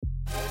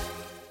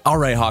All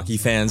right, hockey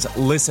fans,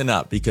 listen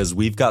up because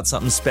we've got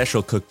something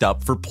special cooked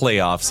up for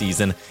playoff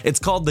season. It's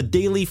called the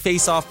Daily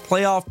Face-Off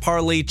Playoff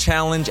Parlay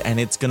Challenge, and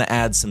it's going to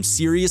add some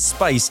serious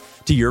spice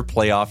to your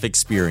playoff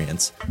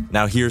experience.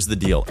 Now, here's the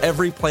deal.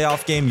 Every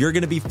playoff game, you're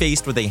going to be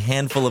faced with a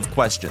handful of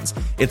questions.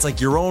 It's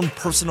like your own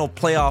personal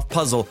playoff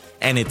puzzle,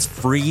 and it's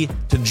free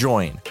to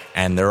join.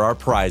 And there are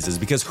prizes,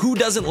 because who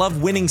doesn't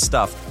love winning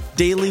stuff?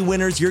 Daily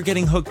winners, you're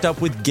getting hooked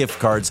up with gift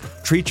cards.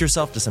 Treat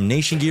yourself to some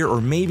Nation gear or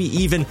maybe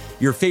even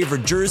your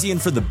favorite jersey.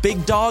 And for the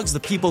big dogs, the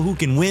people who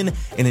can win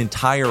an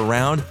entire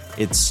round,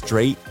 it's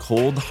straight,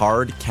 cold,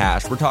 hard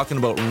cash. We're talking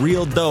about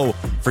real dough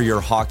for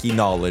your hockey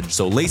knowledge.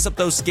 So lace up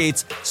those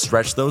skates,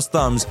 stretch those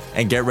thumbs,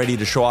 and get ready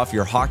to show off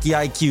your hockey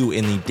IQ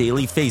in the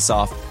Daily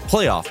Face-Off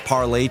Playoff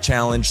Parlay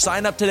Challenge.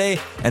 Sign up today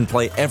and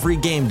play every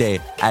game day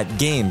at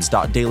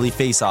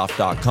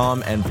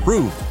games.dailyfaceoff.com and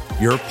prove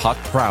your puck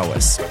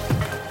prowess.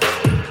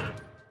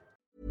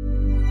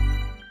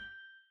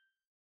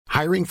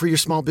 Hiring for your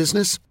small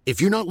business?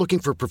 If you're not looking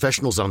for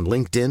professionals on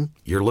LinkedIn,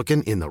 you're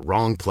looking in the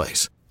wrong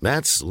place.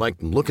 That's like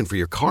looking for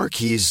your car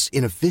keys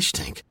in a fish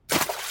tank.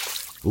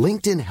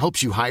 LinkedIn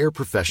helps you hire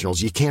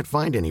professionals you can't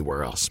find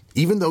anywhere else,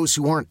 even those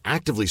who aren't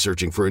actively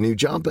searching for a new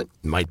job but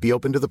might be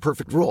open to the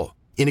perfect role.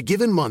 In a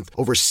given month,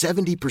 over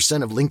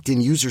 70% of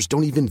LinkedIn users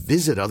don't even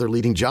visit other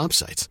leading job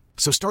sites.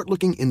 So start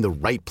looking in the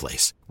right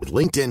place. With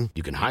LinkedIn,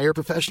 you can hire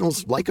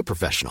professionals like a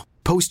professional.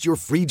 Post your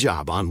free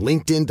job on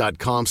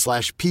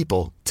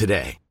linkedin.com/people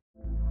today.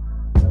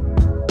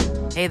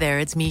 Hey there,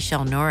 it's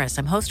Michelle Norris.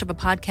 I'm host of a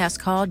podcast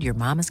called Your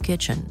Mama's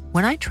Kitchen.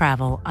 When I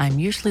travel, I'm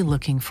usually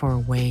looking for a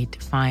way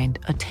to find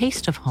a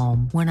taste of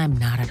home when I'm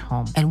not at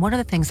home. And one of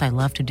the things I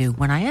love to do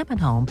when I am at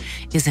home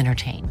is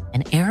entertain.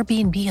 And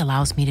Airbnb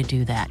allows me to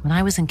do that. When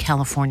I was in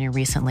California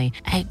recently,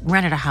 I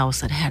rented a house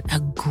that had a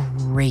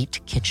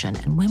great kitchen.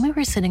 And when we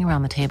were sitting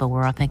around the table, we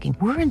were all thinking,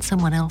 we're in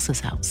someone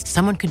else's house.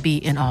 Someone could be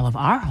in all of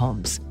our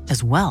homes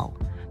as well.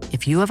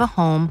 If you have a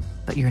home,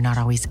 but you're not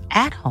always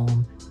at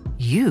home,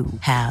 you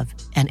have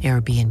an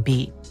Airbnb.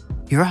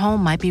 Your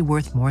home might be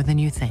worth more than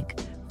you think.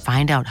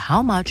 Find out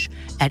how much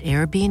at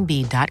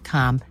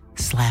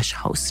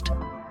airbnb.com/host.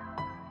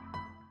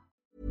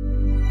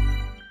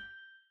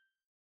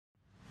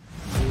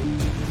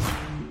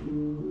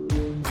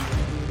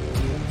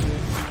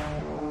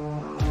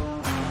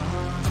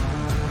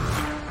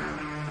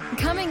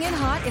 Coming in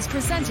Hot is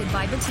presented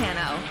by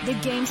Botano. The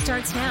game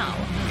starts now.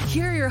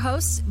 Here are your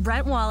hosts,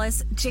 Brent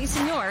Wallace,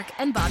 Jason York,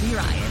 and Bobby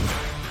Ryan.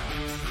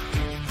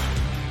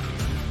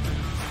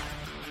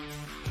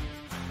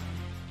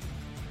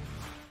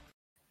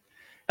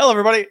 Hello,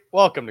 everybody.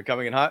 Welcome to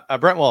Coming in Hot.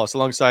 Brent Wallace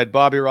alongside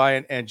Bobby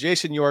Ryan and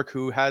Jason York,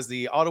 who has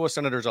the Ottawa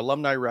Senators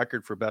alumni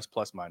record for best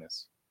plus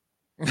minus.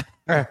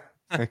 Well,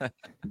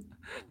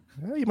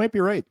 you might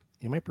be right.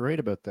 You might be right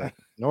about that.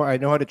 No, I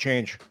know how to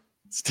change.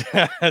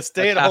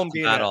 Stay at home.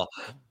 Battle.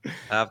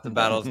 Half the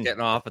battle's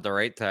getting off at the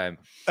right time.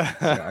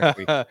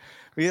 Exactly.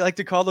 We like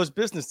to call those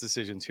business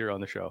decisions here on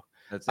the show.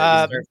 That's it. You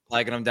start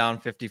flagging them down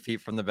 50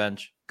 feet from the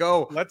bench.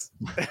 Go. Let's.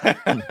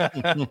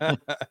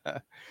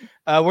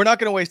 We're not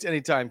going to waste any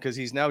time because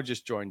he's now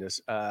just joined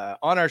us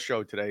on our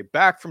show today,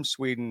 back from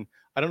Sweden.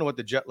 I don't know what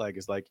the jet lag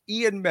is like.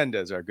 Ian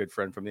Mendes, our good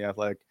friend from The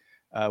Athletic.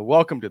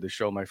 Welcome to the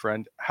show, my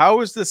friend.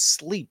 How is the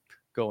sleep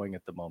going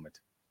at the moment?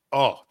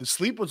 Oh, the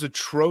sleep was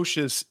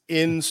atrocious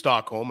in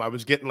Stockholm. I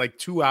was getting like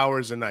 2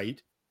 hours a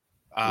night.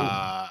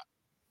 And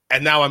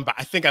now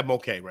I think I'm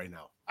okay right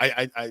now.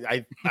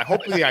 I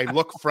hopefully I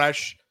look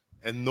fresh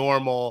and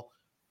normal.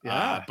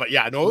 Yeah. But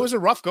yeah, no, it was a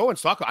rough go in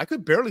Stockholm. I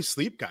could barely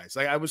sleep, guys.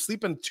 I was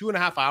sleeping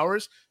 2.5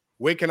 hours,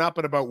 waking up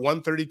at about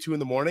 1:32 in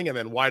the morning, and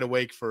then wide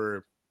awake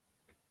for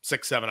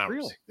 6-7 hours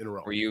Really? in a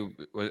row. Were you?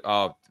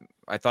 I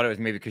thought it was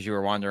maybe because you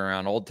were wandering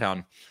around Old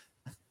Town.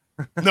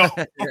 No,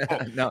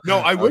 no.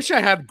 I Okay. wish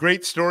I had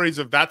great stories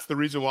of that's the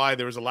reason why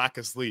there was a lack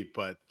of sleep,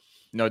 but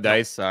No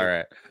dice. All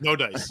right. no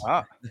dice.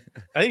 I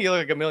think you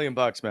look like $1 million,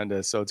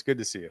 Mendes. So it's good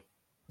to see you.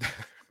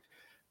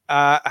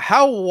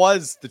 How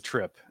was the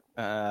trip?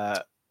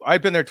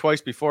 I've been there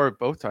twice before,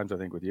 both times I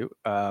think with you.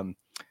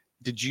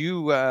 Did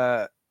you?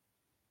 I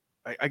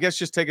guess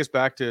just take us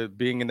back to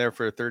being in there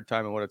for a third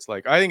time and what it's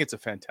like. I think it's a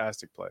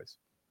fantastic place.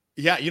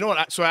 Yeah, you know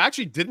what? So I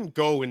actually didn't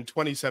go in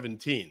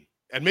 2017.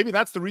 And maybe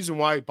that's the reason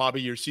why,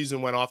 Bobby, your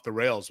season went off the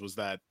rails, was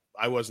that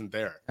I wasn't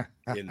there.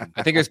 I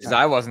think it's because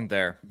I wasn't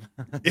there.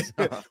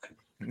 Were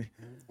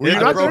you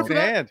not there broken for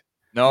that? hand?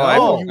 No, No, I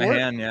broke you my weren't?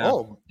 hand. Yeah.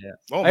 Oh, Yeah.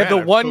 oh, I have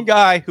man, the one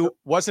guy who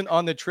wasn't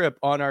on the trip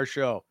on our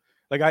show.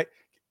 Like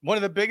one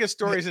of the biggest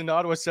stories in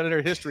Ottawa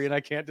Senator history, and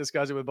I can't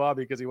discuss it with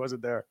Bobby because he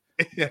wasn't there.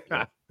 Yeah.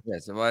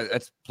 Yes,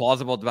 it's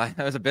plausible. That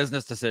was a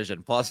business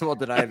decision. Plausible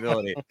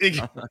deniability.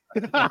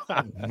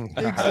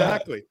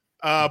 Exactly.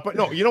 But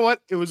no, you know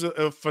what? It was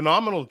a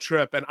phenomenal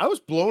trip, and I was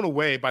blown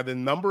away by the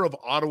number of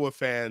Ottawa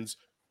fans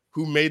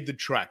who made the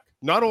trek.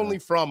 Not only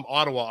from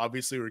Ottawa,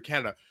 obviously, or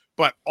Canada,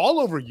 but all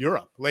over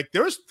Europe. Like,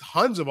 there's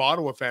tons of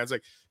Ottawa fans.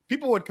 Like,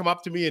 people would come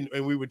up to me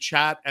and we would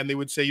chat, and they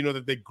would say, you know,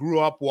 that they grew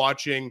up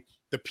watching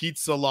the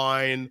Pizza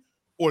Line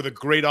or the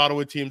great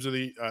Ottawa teams of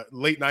the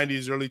late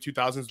 90s, early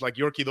 2000s, like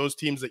Yorkie, those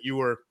teams that you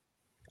were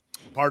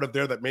part of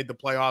there that made the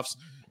playoffs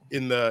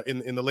in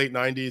the late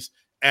 90s.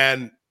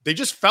 And they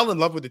just fell in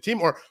love with the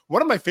team. Or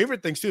one of my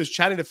favorite things too is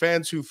chatting to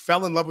fans who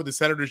fell in love with the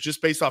Senators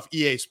just based off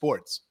EA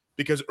Sports,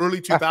 because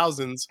early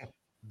 2000s,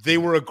 they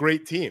were a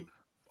great team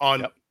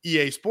on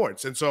EA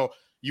Sports. And so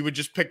you would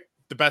just pick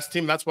the best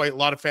team. That's why a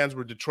lot of fans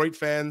were Detroit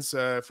fans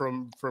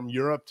from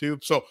Europe too.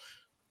 So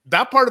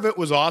that part of it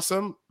was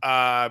awesome.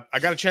 I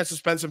got a chance to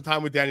spend some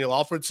time with Daniel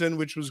Alfredsson,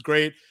 which was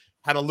great.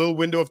 Had a little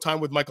window of time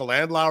with Michael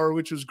Landauer,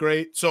 which was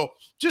great. So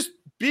just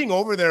being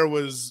over there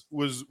was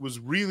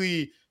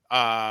really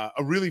a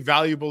really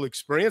valuable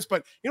experience.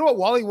 But you know what,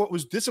 Wally, what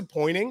was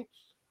disappointing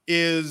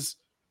is,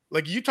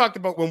 like you talked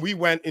about when we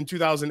went in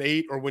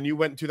 2008 or when you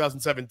went in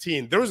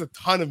 2017, there was a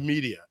ton of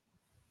media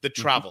that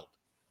traveled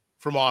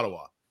from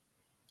Ottawa.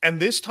 And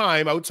this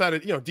time, outside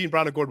of, Dean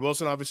Brown and Gord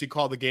Wilson obviously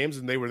called the games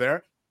and they were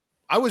there.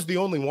 I was the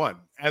only one.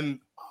 And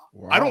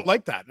I don't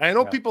like that. And I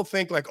know people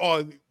think like,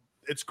 oh,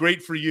 it's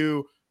great for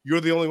you.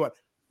 You're the only one.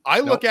 I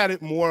look at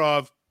it more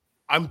of,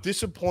 I'm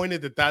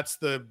disappointed that that's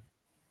the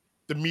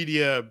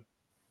media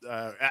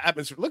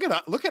atmosphere. Look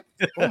at,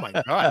 oh my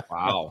God.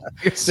 Wow.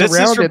 This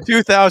is from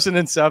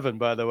 2007,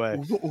 by the way.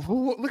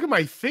 Look at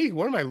my feet.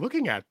 What am I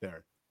looking at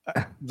there?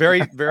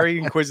 Very, very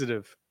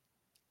inquisitive.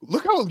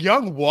 Look how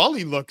young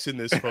Wally looks in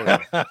this photo.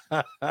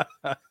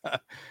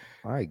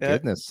 My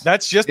goodness.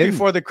 That's just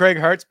before the Craig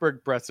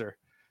Hartsburg presser.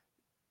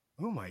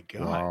 Oh my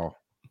God. Wow.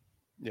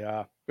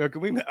 Yeah.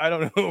 Can we? I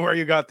don't know where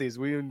you got these.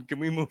 Can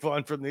we move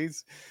on from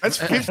these? That's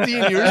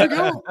 15 years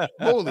ago.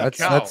 Holy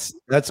cow!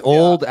 That's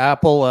old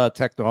Apple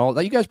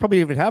technology. You guys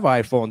probably even have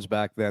iPhones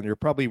back then. You're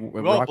probably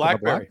rocking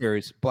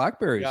the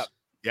Blackberries.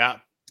 Yeah.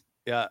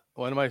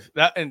 One of my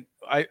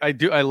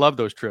I love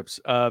those trips.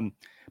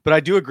 But I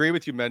do agree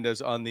with you,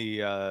 Mendes, on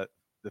the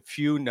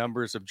few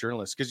numbers of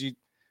journalists, because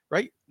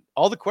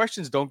all the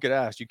questions don't get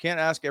asked. You can't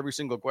ask every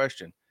single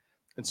question,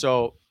 and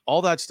so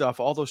all that stuff,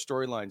 all those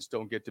storylines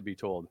don't get to be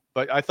told.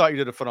 But I thought you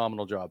did a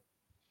phenomenal job.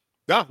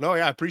 Yeah,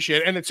 I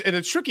appreciate it. And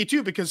it's tricky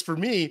too, because for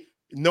me,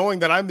 knowing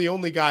that I'm the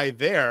only guy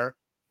there,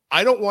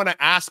 I don't want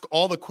to ask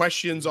all the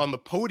questions on the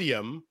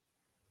podium,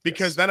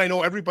 because then I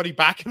know everybody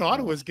back in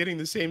Ottawa is getting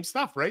the same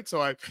stuff, right?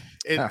 So I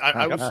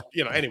was,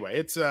 anyway,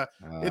 it's a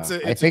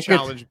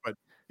challenge, but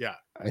yeah.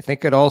 I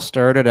think it all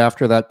started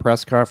after that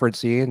press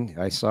conference, Ian.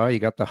 I saw you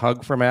got the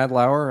hug from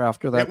Adlauer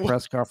after that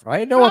press conference.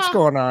 I know what's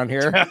going on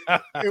here.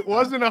 It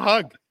wasn't a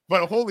hug,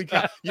 but holy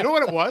cow. You know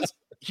what it was?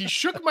 He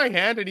shook my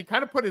hand and he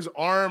kind of put his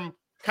arm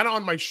kind of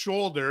on my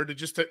shoulder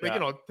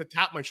to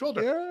tap my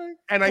shoulder. Yeah,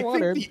 and I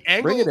think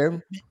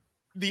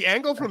the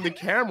angle from the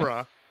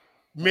camera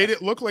made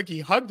it look like he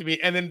hugged me.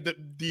 And then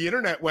the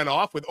internet went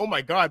off with, oh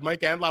my God,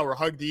 Mike Andlauer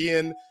hugged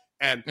Ian.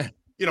 And,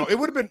 it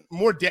would have been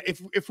more,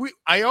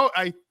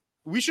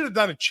 we should have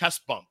done a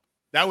chest bump.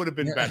 That would have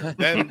been better.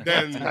 Then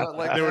there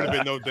would have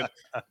been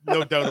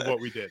no doubt of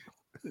what we did.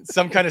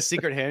 Some kind of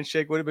secret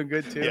handshake would have been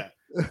good too. Yeah,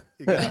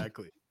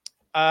 exactly.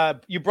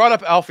 You brought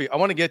up Alfie. I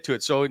want to get to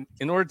it. So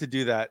in order to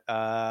do that,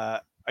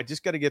 I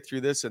just got to get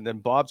through this, and then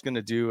Bob's going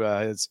to do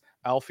his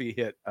Alfie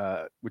hit,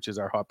 which is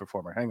our hot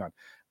performer. Hang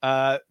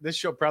on. This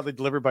show proudly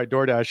delivered by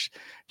DoorDash. Do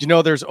you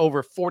know there's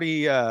over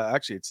 40,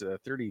 actually it's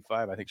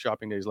 35, I think,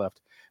 shopping days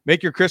left.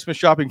 Make your Christmas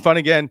shopping fun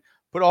again.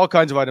 Put all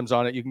kinds of items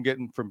on it. You can get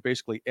them from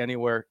basically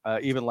anywhere,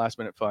 even last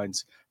minute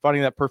finds.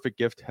 Finding that perfect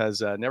gift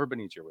has never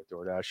been easier with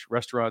DoorDash.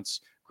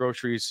 Restaurants,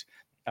 groceries,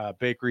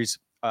 bakeries,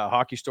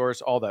 hockey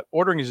stores, all that.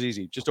 Ordering is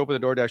easy. Just open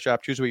the DoorDash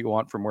app, choose what you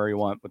want from where you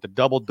want. With the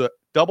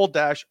double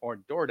dash or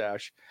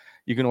DoorDash,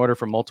 you can order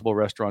from multiple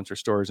restaurants or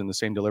stores in the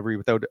same delivery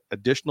without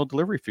additional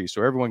delivery fees.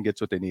 So everyone gets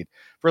what they need.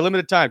 For a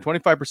limited time,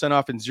 25%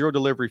 off and zero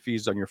delivery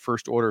fees on your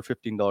first order of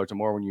 $15 or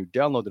more when you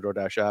download the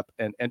DoorDash app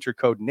and enter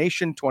code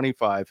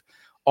NATION25,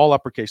 all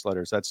uppercase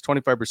letters. That's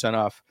 25%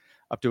 off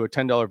up to a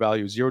 $10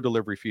 value, zero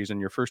delivery fees on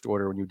your first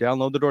order when you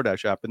download the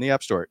DoorDash app in the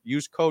App Store.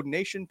 Use code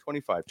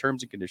NATION25.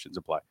 Terms and conditions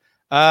apply.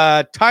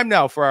 Time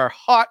now for our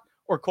hot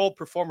or cold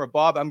performer.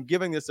 Bob, I'm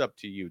giving this up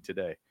to you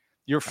today.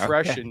 You're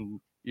fresh and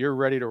you're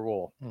ready to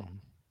roll.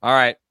 All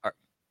right. Do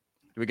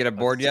we get a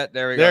board yet?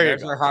 There we go.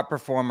 There's our hot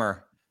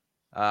performer,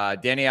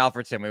 Danny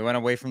Alfredsson. We went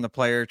away from the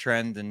player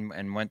trend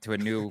and went to a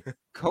new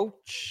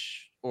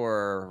coach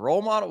or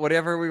role model,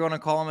 whatever we want to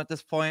call him at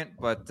this point.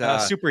 But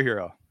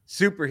superhero,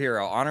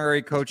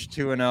 honorary coach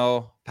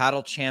 2-0,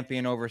 paddle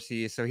champion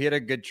overseas. So he had a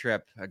good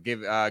trip.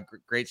 Gave a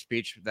great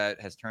speech that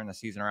has turned the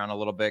season around a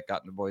little bit.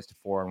 Gotten the boys to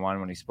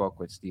 4-1 when he spoke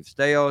with Steve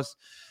Stajos,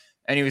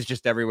 and he was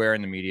just everywhere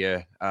in the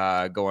media.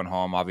 Going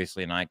home,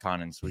 obviously an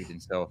icon in Sweden.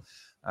 So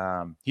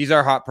he's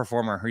our hot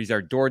performer. He's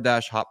our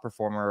DoorDash hot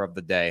performer of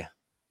the day,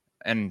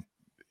 and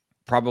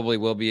probably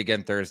will be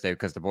again Thursday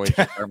because the boys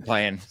aren't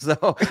playing.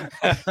 So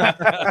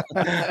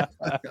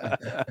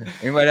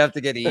we might have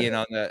to get Ian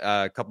on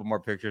a couple more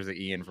pictures of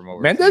Ian from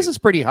overseas. Mendes is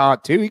pretty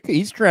hot too.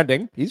 He's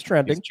trending. He's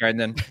trending.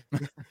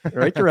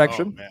 Right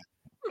direction.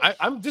 Oh,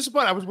 I'm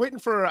disappointed. I was waiting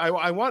for.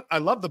 I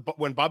love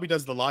when Bobby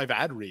does the live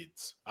ad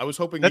reads. I was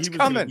hoping that's he was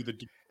coming. Do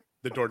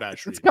the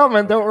DoorDash. It's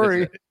coming. Don't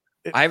worry.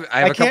 I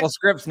have a couple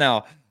scripts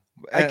now.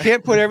 I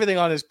can't put everything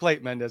on his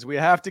plate, Mendes. We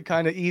have to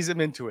kind of ease him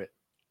into it.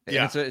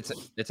 Yeah,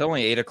 it's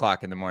only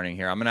 8:00 in the morning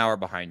here. I'm an hour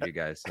behind you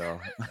guys, so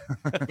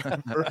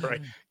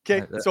right.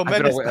 Okay, so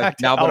Mendes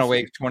now been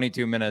awake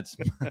 22 minutes.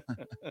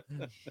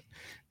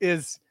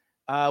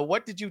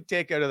 What did you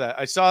take out of that?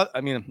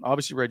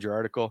 Obviously read your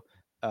article.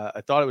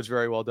 I thought it was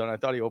very well done. I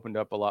thought he opened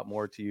up a lot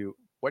more to you.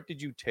 What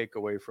did you take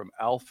away from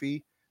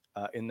Alfie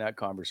in that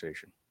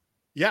conversation?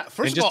 Yeah,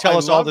 first and of all, tell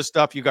us all the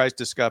stuff you guys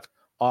discussed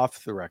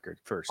off the record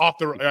first. All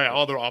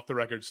the off the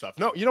record stuff.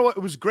 No, you know what?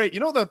 It was great. You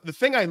know the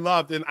thing I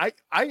loved, and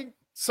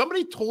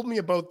somebody told me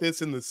about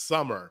this in the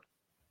summer,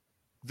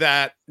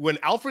 that when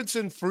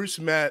Alfredsson first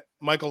met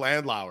Michael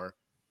Andlauer,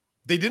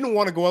 they didn't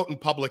want to go out in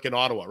public in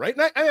Ottawa, right?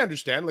 And I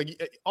understand,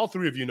 like all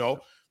three of you know,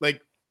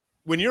 like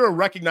when you're a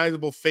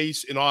recognizable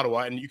face in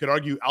Ottawa, and you could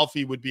argue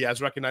Alfie would be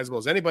as recognizable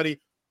as anybody,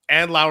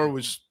 Andlauer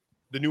was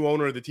the new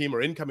owner of the team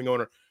or incoming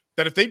owner,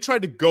 that if they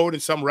tried to go to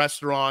some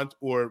restaurant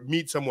or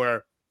meet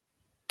somewhere,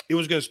 it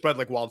was going to spread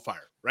like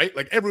wildfire, right?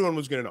 Like everyone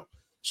was going to know.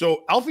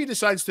 So Alfie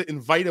decides to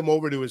invite him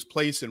over to his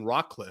place in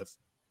Rockcliffe,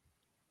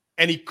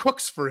 and he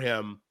cooks for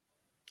him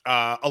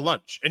a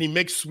lunch, and he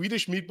makes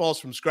Swedish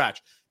meatballs from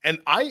scratch. And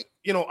I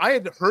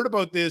had heard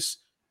about this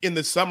in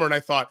the summer, and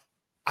I thought,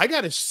 I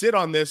got to sit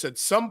on this at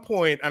some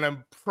point, and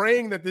I'm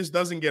praying that this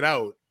doesn't get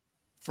out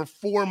for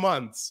 4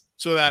 months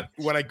so that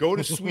when I go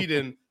to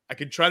Sweden, I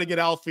can try to get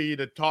Alfie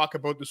to talk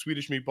about the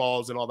Swedish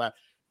meatballs and all that.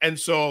 And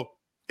so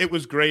it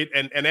was great.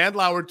 And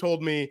Andlauer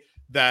told me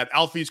that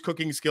Alfie's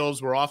cooking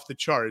skills were off the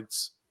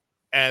charts,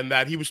 and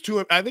that he was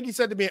I think he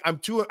said to me,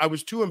 I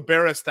was too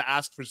embarrassed to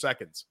ask for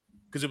seconds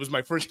because it was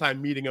my first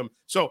time meeting him.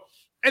 So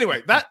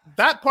anyway,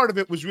 that part of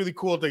it was really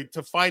cool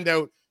to find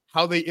out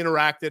how they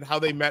interacted, how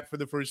they met for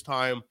the first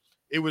time.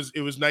 It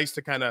was nice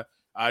to kind of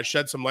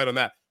shed some light on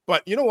that.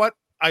 But you know what?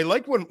 I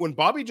like when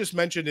Bobby just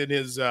mentioned in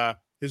his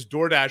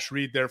DoorDash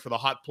read there for the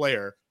hot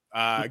player,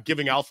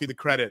 giving Alfie the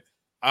credit.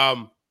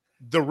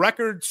 The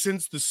record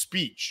since the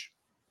speech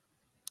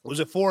was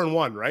at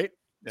 4-1, right?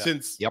 Yeah.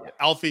 Since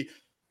Alfie.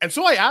 And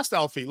so I asked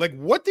Alfie, like,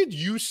 what did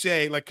you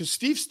say? Like, because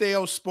Steve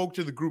Staios spoke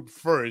to the group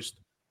first,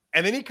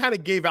 and then he kind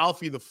of gave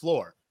Alfie the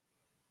floor.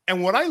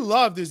 And what I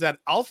loved is that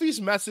Alfie's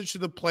message to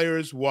the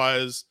players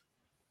was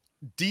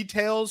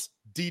details,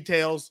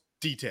 details,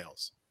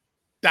 details.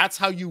 That's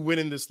how you win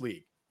in this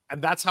league.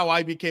 And that's how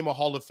I became a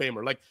Hall of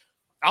Famer. Like,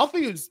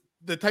 Alfie is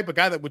the type of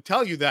guy that would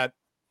tell you that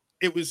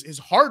it was his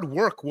hard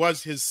work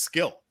was his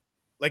skill.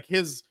 Like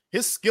his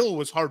skill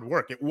was hard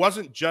work. It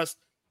wasn't just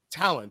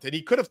talent. And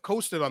he could have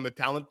coasted on the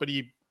talent, but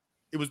it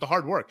was the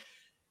hard work.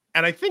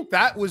 And I think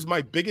that was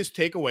my biggest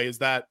takeaway, is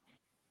that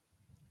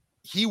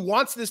he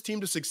wants this team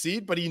to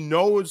succeed, but he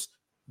knows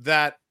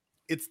that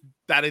it's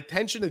that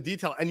attention to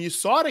detail. And you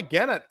saw it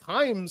again at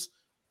times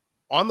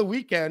on the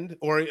weekend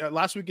or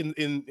last week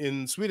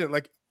in Sweden,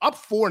 like up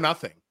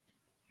 4-0.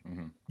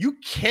 Mm-hmm. You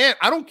can't,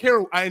 I don't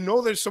care. I know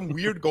there's some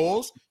weird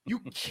goals. You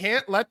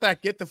can't let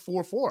that get to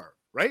 4-4,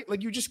 right?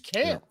 Like you just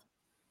can't. Yeah.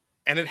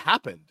 And it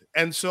happened.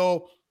 And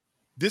so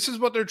this is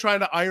what they're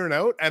trying to iron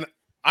out. And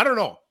I don't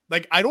know.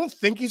 Like, I don't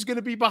think he's going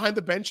to be behind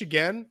the bench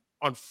again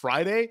on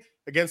Friday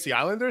against the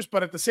Islanders.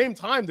 But at the same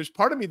time, there's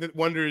part of me that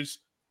wonders,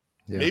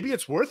 maybe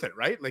it's worth it,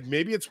 right? Like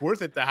maybe it's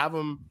worth it to have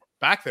him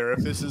back there if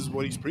this is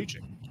what he's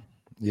preaching.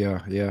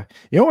 Yeah. You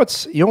know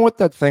what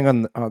that thing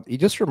on he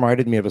just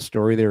reminded me of a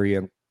story there,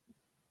 Ian.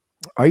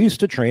 I used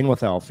to train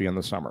with Alfie in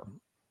the summer.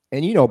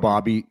 And you know,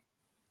 Bobby,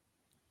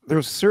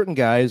 there's certain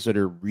guys that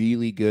are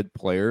really good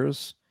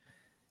players.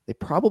 They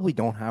probably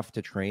don't have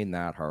to train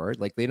that hard.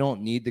 Like they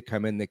don't need to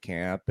come into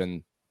camp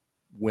and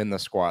win the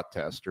squat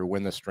test or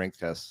win the strength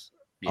test.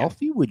 Yeah.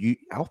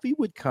 Alfie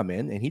would come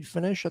in and he'd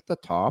finish at the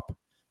top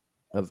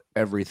of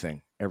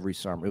everything every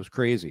summer. It was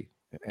crazy.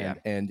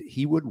 And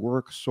he would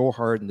work so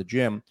hard in the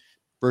gym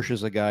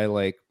versus a guy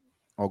like,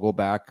 I'll go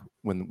back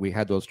when we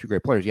had those two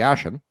great players,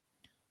 Yashin,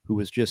 who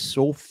was just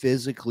so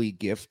physically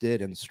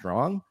gifted and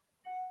strong.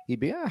 He'd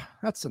be,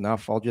 that's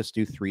enough. I'll just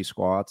do 3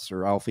 squats,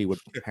 or Alfie would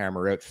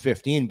hammer out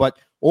 15. But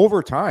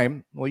over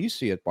time, well, you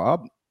see it,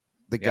 Bob,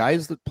 the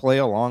guys that play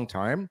a long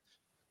time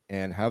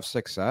and have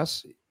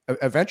success,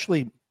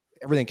 eventually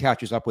everything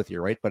catches up with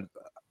you, right? But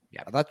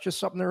that's just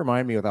something to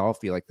remind me with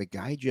Alfie. Like the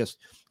guy just,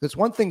 it's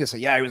one thing to say,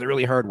 he was a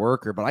really hard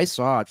worker, but I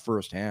saw it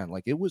firsthand.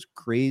 Like it was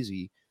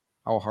crazy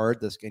how hard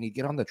this guy, and he'd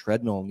get on the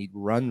treadmill and he'd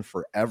run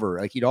forever.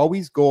 Like he'd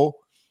always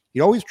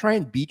try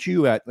and beat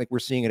you at, like we're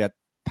seeing it at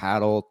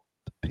paddle,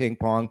 ping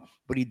pong,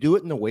 but he'd do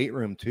it in the weight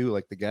room too.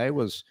 Like the guy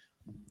was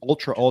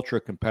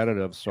ultra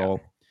competitive. So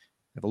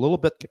if a little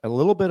bit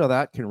of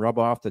that can rub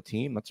off the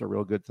team, that's a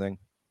real good thing.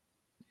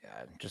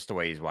 Yeah, just the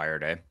way he's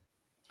wired, eh?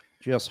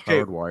 Just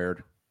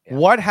hardwired. Yeah.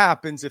 What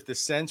happens if the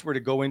Sens were to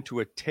go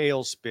into a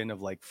tailspin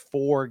of like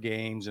 4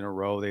 games in a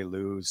row they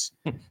lose?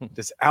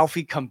 Does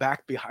Alfie come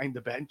back behind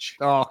the bench?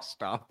 Oh,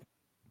 stop.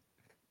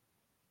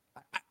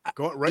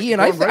 Go right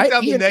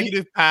down the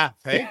negative path,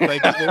 hey?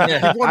 Like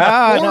they've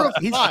won 4 of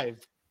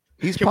 5.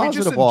 He's Can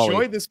positive. We just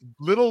enjoy this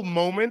little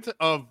moment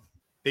of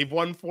they've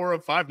won 4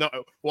 of 5? No,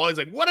 Wally's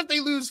like, what if they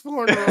lose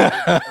 4 in a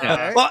row?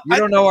 Okay. Well, you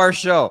don't know our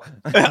show.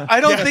 I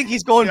don't think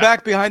he's going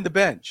back behind the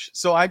bench.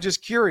 So I'm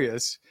just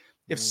curious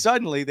if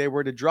suddenly they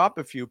were to drop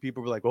a few,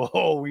 people were like,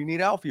 "Oh, we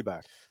need Alfie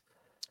back."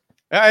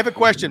 I have a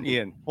question,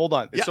 Ian. Hold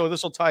on. Yeah. So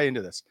this will tie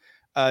into this.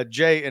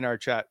 Jay in our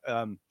chat.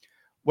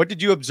 What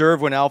did you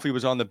observe when Alfie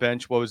was on the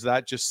bench? Was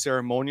that just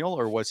ceremonial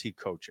or was he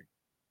coaching?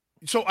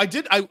 So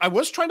I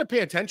was trying to pay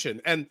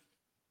attention, and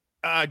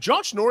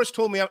Josh Norris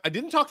told me, I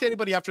didn't talk to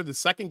anybody after the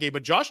second game,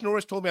 but Josh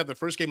Norris told me after the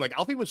first game, like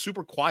Alfie was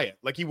super quiet.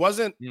 Like he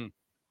wasn't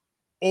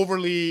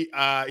overly,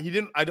 I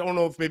don't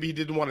know if maybe he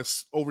didn't want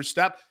to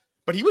overstep,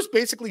 but he was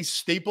basically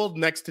stapled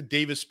next to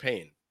Davis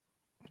Payne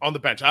on the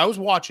bench. I was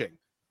watching,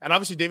 and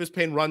obviously Davis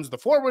Payne runs the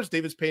forwards,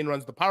 Davis Payne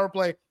runs the power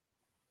play.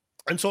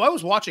 And so I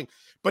was watching,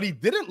 but he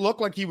didn't look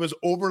like he was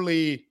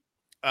overly,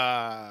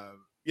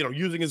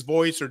 using his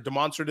voice or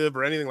demonstrative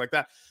or anything like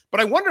that.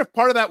 But I wonder if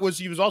part of that was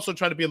he was also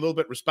trying to be a little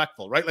bit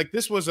respectful, right? Like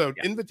this was an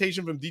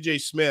invitation from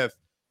DJ Smith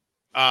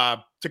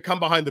to come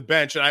behind the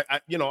bench. And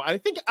I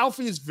think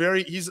Alfie is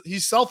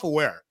he's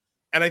self-aware.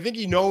 And I think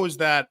he knows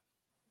that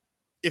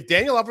if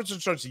Daniel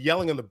Alfredson starts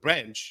yelling on the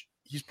bench,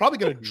 he's probably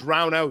going to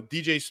drown out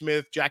DJ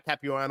Smith, Jack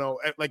Capuano.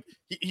 Like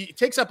he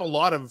takes up a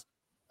lot of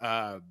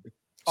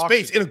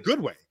space in a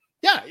good way.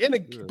 Yeah,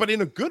 but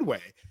in a good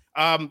way.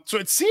 So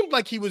it seemed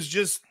like he was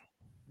just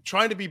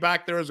trying to be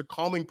back there as a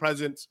calming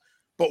presence,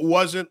 but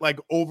wasn't like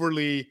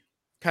overly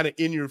kind of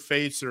in your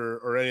face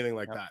or anything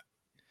like that.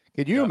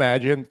 Could you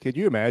imagine? Could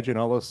you imagine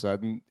all of a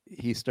sudden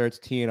he starts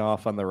teeing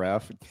off on the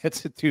ref,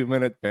 gets a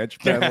 2-minute bench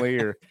penalty,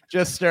 or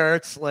just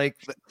starts like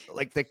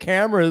the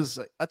cameras?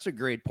 That's a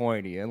great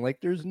point, Ian. Like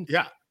there's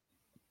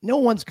no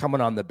one's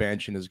coming on the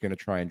bench and is going to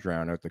try and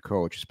drown out the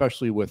coach,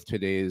 especially with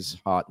today's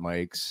hot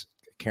mics,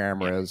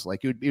 cameras.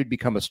 Like it would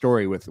become a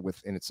story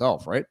within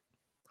itself, right?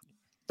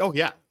 Oh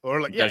yeah,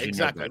 or like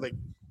exactly. Like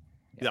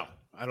no,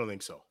 I don't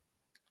think so.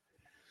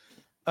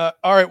 All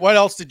right, what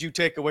else did you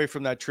take away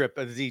from that trip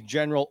as the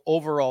general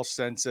overall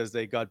sense as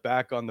they got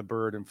back on the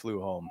bird and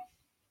flew home?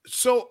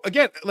 So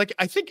again, like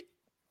I think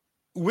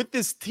with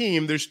this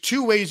team, there's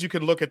two ways you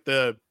could look at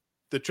the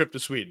trip to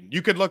Sweden.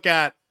 You could look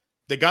at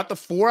they got the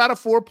 4 out of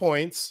 4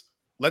 points.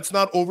 Let's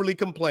not overly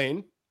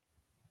complain,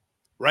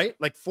 right?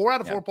 Like 4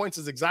 out of 4 points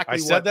is exactly. I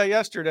said that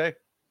yesterday.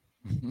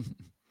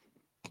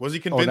 Was he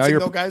convincing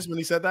though, guys, when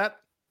he said that?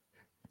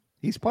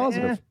 He's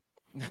positive.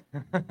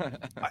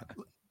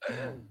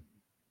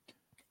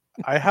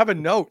 I have a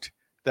note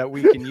that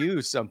we can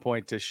use some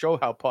point to show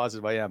how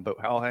positive I am, but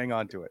I'll hang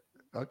on to it.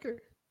 Okay.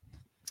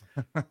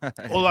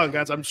 Hold on,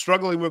 guys. I'm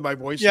struggling with my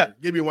voice. Yeah.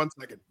 Give me 1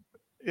 second.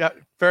 Yeah,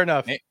 fair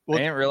enough. I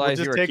didn't realize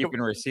you were keeping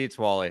receipts,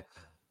 Wally.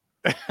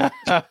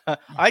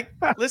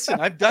 Listen,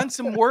 I've done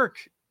some work,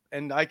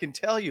 and I can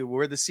tell you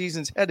where the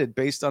season's headed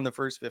based on the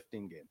first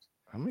 15 games.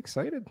 I'm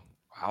excited.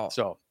 Wow.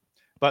 So,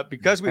 but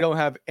because we don't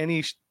have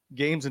any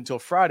games until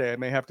Friday, I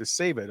may have to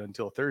save it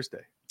until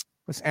Thursday.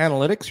 What's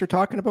analytics you're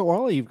talking about,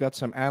 Wally? You've got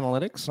some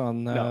analytics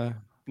on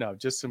no,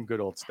 just some good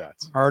old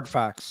stats. Hard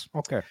facts.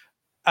 Okay.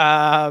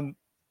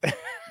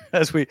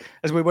 As we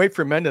wait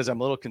for Mendes,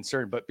 I'm a little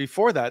concerned. But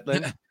before that,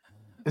 then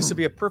this would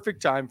be a perfect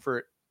time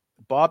for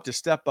Bob to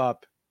step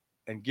up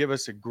and give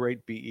us a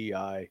great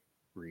BEI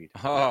read.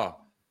 Oh,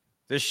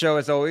 this show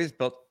is always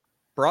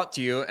brought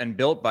to you and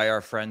built by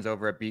our friends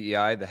over at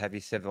BEI, the heavy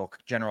civil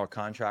general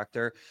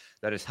contractor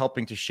that is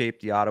helping to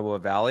shape the Ottawa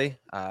Valley.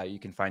 You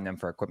can find them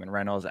for equipment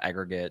rentals,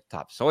 aggregate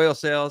topsoil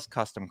sales,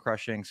 custom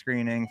crushing,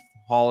 screening,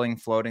 hauling,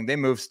 floating. They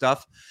move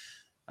stuff.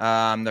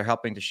 They're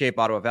helping to shape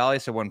Ottawa Valley.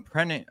 So when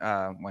planning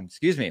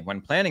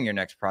your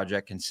next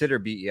project, consider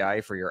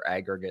BEI for your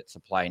aggregate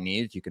supply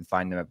needs. You can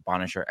find them at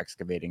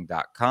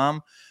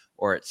bonisherexcavating.com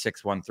or at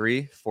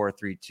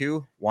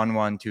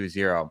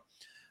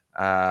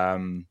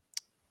 613-432-1120.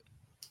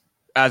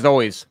 As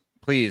always,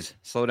 please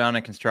slow down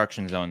in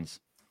construction zones.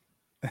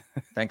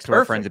 Thanks to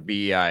our friends at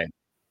BEI.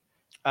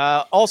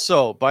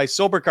 Also by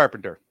Sober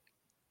Carpenter.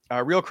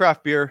 Real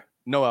craft beer,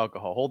 no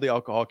alcohol. Hold the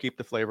alcohol, keep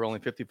the flavor, only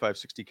 55,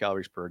 60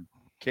 calories per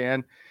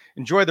can.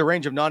 Enjoy the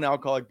range of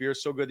non-alcoholic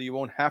beers so good that you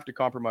won't have to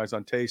compromise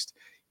on taste,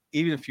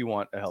 even if you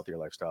want a healthier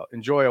lifestyle.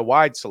 Enjoy a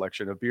wide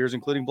selection of beers,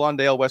 including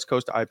Blonde Ale, West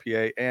Coast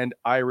IPA, and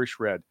Irish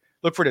Red.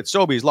 Look for it at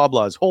Sobeys,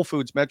 Loblaws, Whole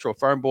Foods, Metro,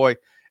 Farm Boy,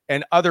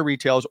 and other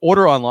retailers.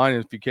 Order online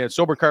if you can.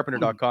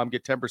 Sobercarpenter.com.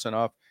 Get 10%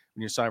 off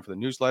when you sign up for the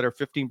newsletter.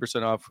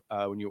 15% off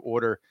when you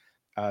order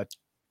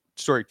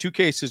 2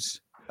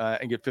 cases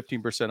and get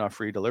 15% off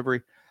free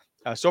delivery.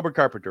 Sober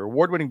Carpenter,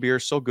 award-winning beer,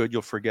 so good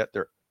you'll forget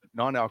they're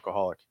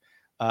non-alcoholic.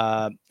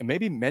 And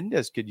maybe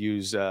Mendes could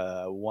use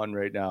one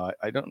right now.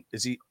 I don't.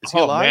 Is he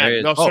alive?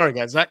 Man. No, sorry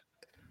guys.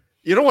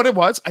 You know what it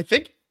was? I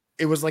think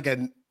it was like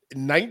a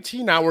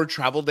 19-hour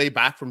travel day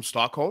back from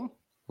Stockholm.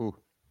 Ooh.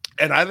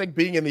 And I think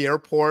being in the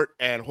airport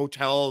and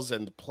hotels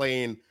and the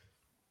plane,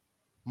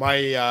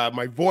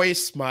 my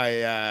voice,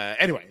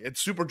 anyway,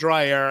 it's super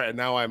dry air, and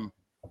now I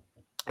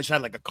just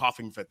had like a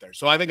coughing fit there.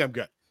 So I think I'm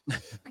good.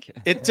 Okay.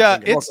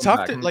 It's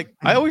tough to like.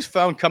 I always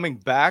found coming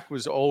back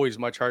was always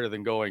much harder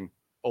than going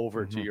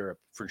over to Europe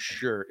for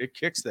sure. It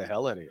kicks the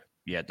hell out of you.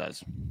 Yeah, it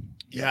does.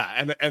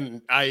 Yeah,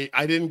 and I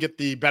didn't get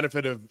the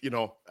benefit of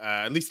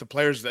at least the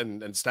players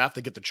and staff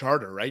that get the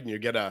charter, right? And you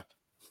get I think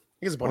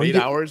it's about 8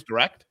 hours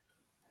direct.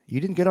 You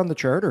didn't get on the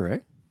charter,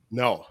 right?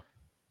 No.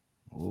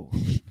 Ooh.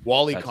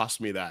 Wally cost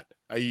me that.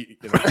 What?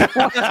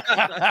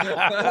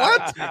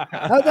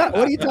 What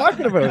are you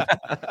talking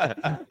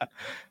about?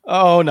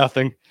 Oh,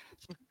 nothing.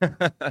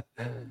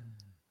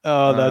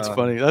 Oh, that's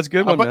funny. That's a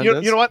good one, but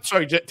man. you know what?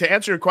 Sorry, to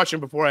answer your question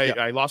before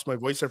I lost my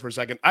voice there for a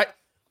second.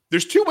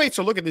 There's two ways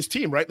to look at this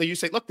team, right? Like you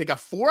say, look, they got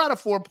 4 out of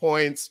 4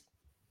 points.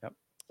 Yep.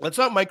 Let's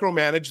not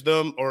micromanage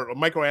them or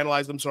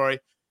microanalyze them. Sorry,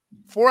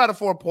 4 out of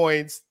 4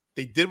 points.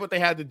 They did what they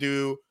had to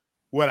do.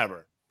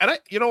 Whatever. And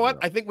you know what?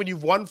 I think when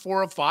you've won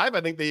 4 of 5,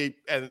 I think they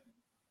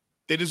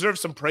deserve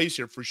some praise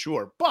here for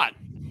sure. But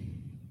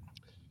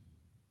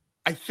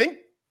I think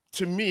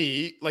to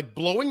me, like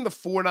blowing the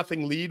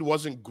 4-0 lead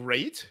wasn't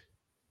great.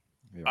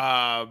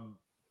 Yeah.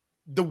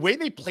 The way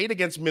they played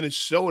against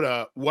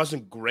Minnesota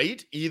wasn't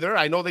great either.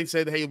 I know they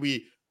said, hey,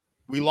 we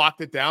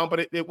locked it down,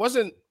 but it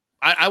wasn't.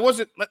 I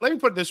wasn't. Let me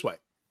put it this way.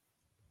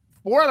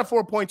 4 out of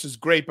 4 points is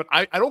great, but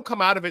I don't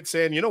come out of it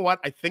saying, you know what?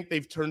 I think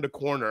they've turned a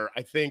corner.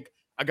 I think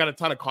I got a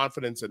ton of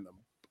confidence in them.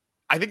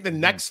 I think the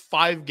next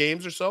 5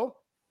 games or so,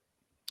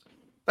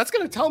 that's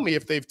going to tell me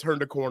if they've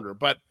turned a corner.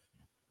 But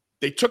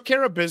they took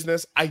care of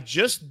business. I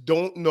just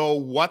don't know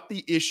what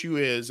the issue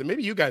is, and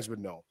maybe you guys would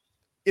know,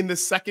 in the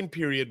second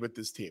period with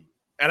this team.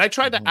 And I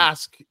tried to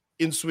ask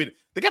in Sweden.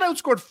 They got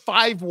outscored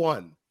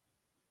 5-1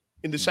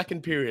 in the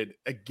second period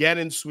again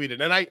in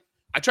Sweden. And I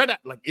tried to,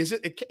 like,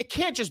 it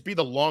can't just be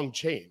the long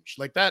change.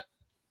 Like that,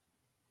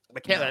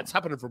 that's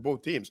happening for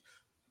both teams.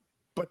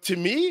 But to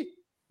me,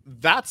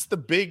 that's the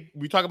big,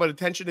 we talk about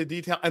attention to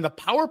detail. And the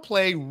power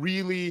play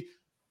really,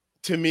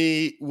 to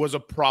me, was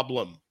a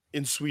problem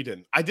in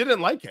Sweden. I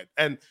didn't like it.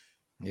 And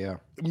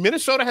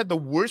Minnesota had the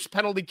worst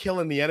penalty kill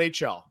in the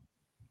NHL.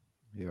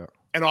 Yeah.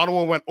 And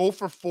Ottawa went 0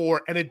 for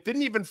 4, and it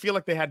didn't even feel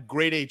like they had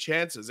grade A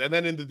chances. And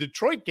then in the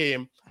Detroit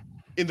game,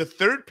 in the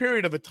third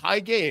period of a tie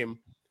game,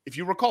 if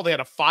you recall, they had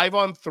a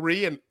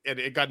 5-on-3, and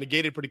it got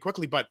negated pretty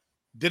quickly, but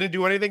didn't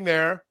do anything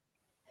there.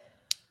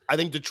 I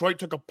think Detroit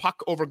took a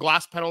puck over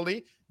glass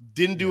penalty,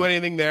 didn't do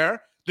anything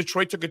there.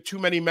 Detroit took a too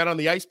many men on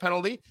the ice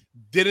penalty,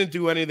 didn't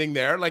do anything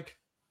there. Like,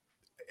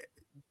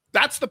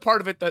 that's the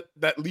part of it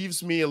that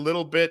leaves me a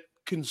little bit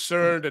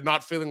concerned and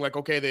not feeling like,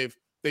 okay,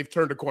 they've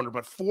turned a corner.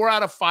 But 4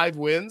 out of 5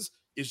 wins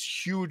is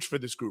huge for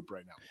this group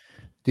right now.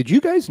 Did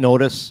you guys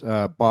notice,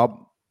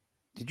 Bob,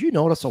 did you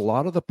notice a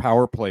lot of the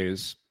power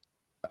plays,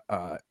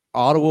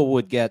 Ottawa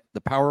would get the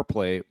power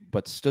play,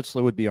 but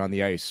Stützle would be on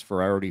the ice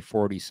for already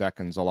 40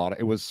 seconds.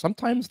 It was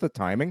sometimes the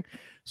timing.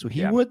 So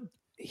he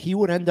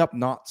would end up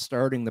not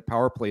starting the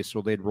power play,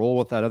 so they'd roll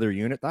with that other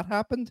unit. That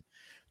happened.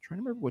 I'm trying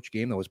to remember which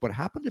game that was, but it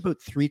happened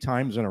about 3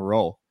 times in a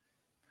row.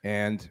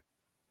 And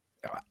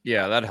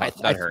that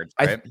hurts.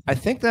 Right? I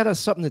think that has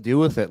something to do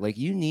with it. Like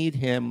you need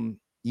him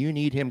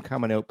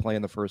coming out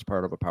playing the first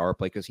part of a power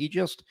play because he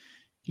just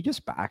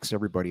backs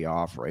everybody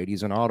off, right?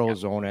 He's an auto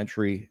zone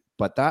entry.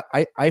 But that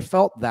I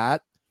felt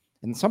that,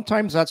 and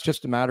sometimes that's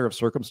just a matter of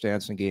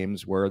circumstance in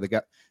games where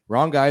the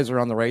wrong guys are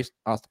on the race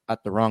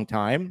at the wrong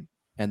time,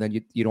 and then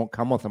you don't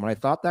come with them. And I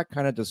thought that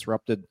kind of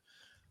disrupted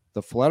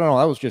the flow. I don't know.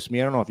 That was just me.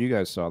 I don't know if you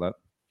guys saw that.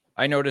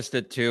 I noticed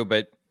it too,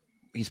 but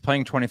he's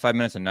playing 25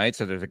 minutes a night,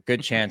 so there's a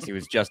good chance he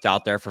was just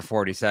out there for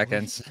 40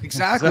 seconds.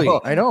 Exactly. So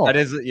I know.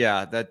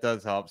 That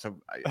does help. So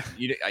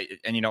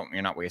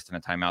you're not wasting a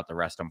timeout to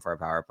rest him for a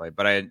power play,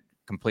 but I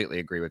completely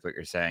agree with what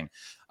you're saying.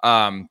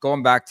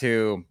 Going back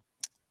to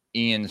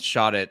Ian's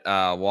shot at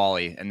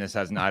Wally, and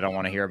I don't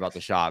want to hear about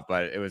the shot,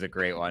 but it was a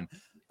great one.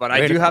 But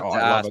I do have to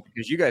ask,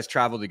 because you guys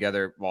traveled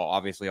together, well,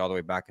 obviously all the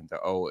way back into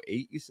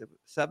 2008, you said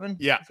 7?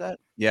 Yeah. Is that?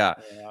 Yeah.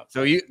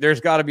 So there's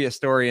got to be a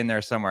story in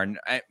there somewhere.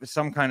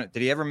 Did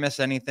he ever miss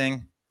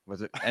anything?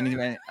 Was it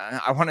anything?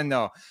 I want to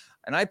know.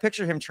 And I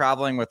picture him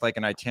traveling with like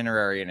an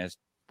itinerary in his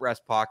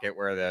breast pocket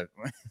where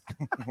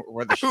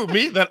Who,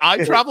 me? That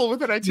I travel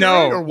with an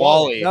itinerary? No, or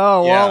Wally?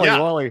 No, Yeah.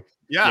 Wally.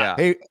 Yeah.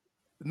 Hey,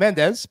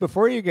 Mendes,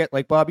 before you get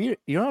like Bob, you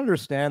don't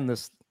understand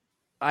this.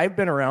 I've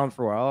been around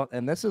for a while,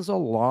 and this is a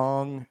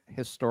long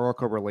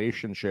historical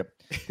relationship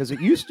because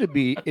it used to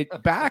be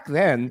back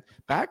then.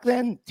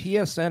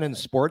 TSN and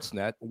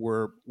Sportsnet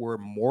were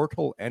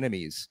mortal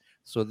enemies.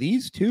 So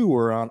these two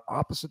were on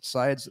opposite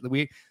sides of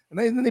and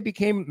then they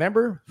became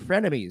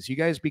frenemies. You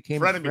guys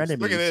became frenemies.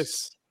 Look at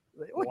this.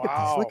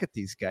 Look at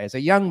these guys. A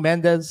young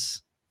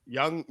Mendes,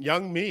 young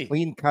me,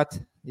 clean cut.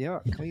 Yeah,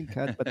 clean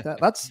cut.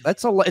 But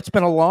it's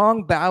been a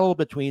long battle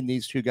between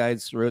these two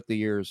guys throughout the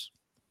years.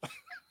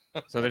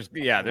 So there's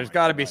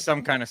got to be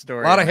some kind of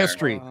story. A lot of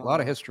history.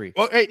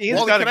 Well, hey,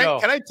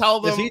 can I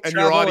tell them and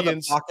your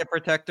audience with a pocket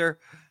protector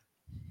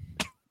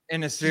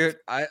in a suit?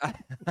 I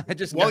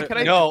just can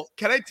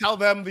I tell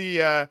them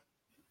the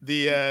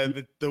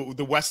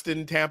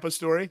Weston Tampa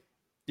story?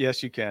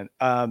 Yes, you can.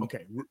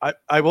 Okay,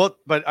 I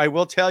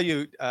will tell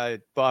you,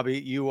 Bobby,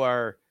 you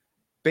are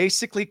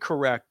basically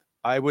correct.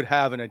 I would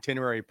have an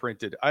itinerary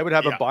printed. I would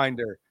have a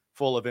binder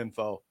full of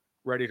info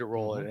ready to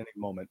roll at any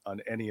moment on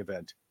any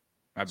event.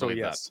 I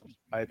believe that.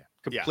 I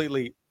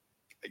completely,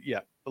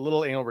 a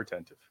little anal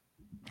retentive.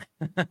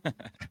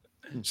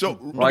 So,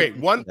 okay,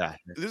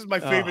 this is my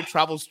favorite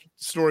travel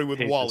story with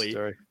Wally.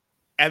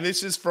 And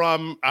this is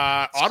from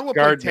Ottawa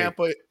played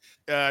Tampa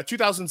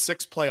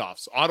 2006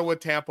 playoffs. Ottawa,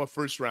 Tampa,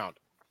 first round.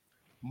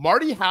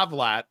 Marty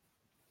Havlat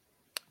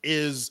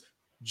is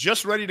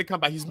just ready to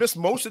come back. He's missed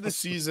most of the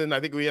season. I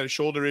think we had a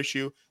shoulder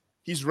issue.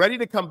 He's ready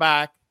to come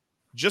back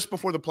just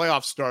before the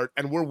playoffs start.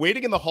 And we're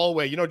waiting in the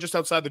hallway, just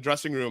outside the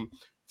dressing room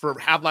for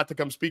Havlat to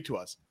come speak to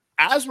us.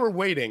 As we're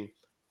waiting,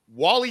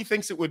 Wally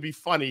thinks it would be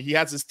funny. He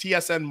has his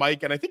TSN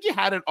mic, and I think he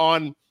had it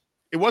on.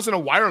 It wasn't a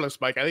wireless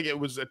mic. I think it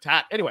was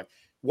attached. Anyway,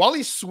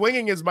 Wally's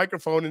swinging his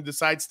microphone and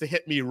decides to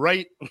hit me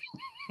right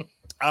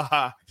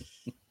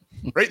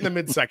in the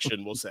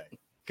midsection, we'll say.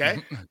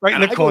 Okay? Right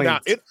in the coin.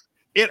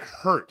 It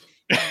hurt.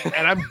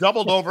 And I'm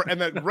doubled over. And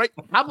then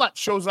Havlat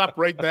shows up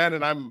right then,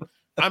 and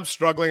I'm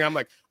struggling. I'm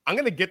like, I'm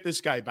going to get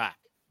this guy back.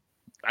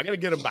 I'm going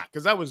to get him back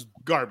because that was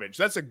garbage.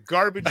 That's a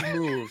garbage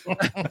move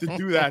to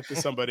do that to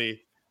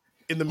somebody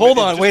in the Hold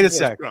on, wait a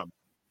sec.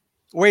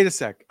 Wait a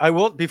sec. I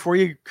will, before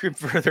you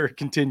further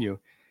continue,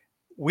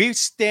 we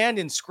stand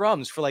in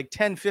scrums for like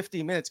 10,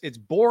 15 minutes. It's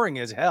boring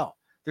as hell.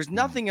 There's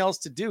nothing else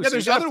to do. Yeah,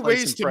 there's other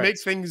ways to make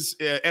things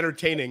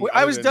entertaining.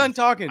 I was done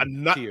talking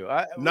to you.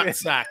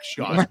 Nutsack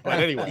shot. But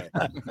anyway.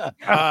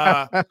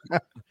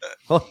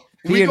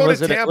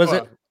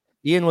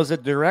 Ian, was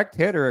it direct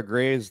hit or a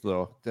graze,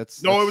 though? It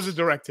was a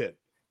direct hit.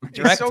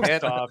 Direct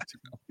hit.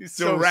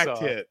 Direct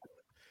hit.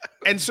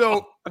 And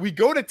so we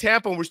go to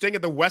Tampa, and we're staying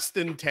at the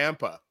Westin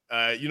Tampa.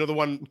 The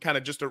one kind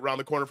of just around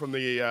the corner from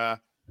the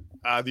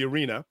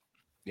arena.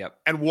 Yep.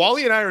 And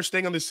Wally and I are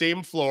staying on the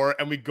same floor,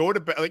 and we go to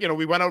bed.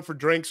 We went out for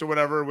drinks or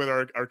whatever with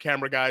our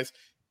camera guys,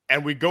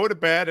 and we go to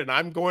bed, and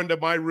I'm going to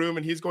my room,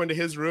 and he's going to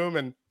his room,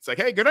 and it's like,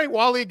 hey, good night,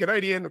 Wally. Good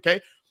night, Ian. Okay.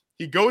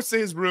 He goes to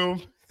his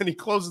room, and he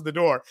closes the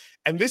door.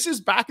 And this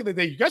is back in the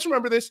day. You guys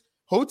remember this?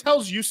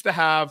 Hotels used to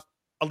have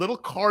a little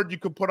card you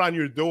could put on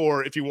your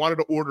door if you wanted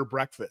to order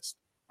breakfast.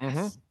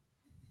 Mm-hmm.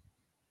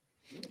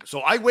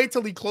 So I wait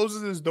till he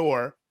closes his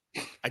door.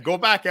 I go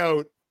back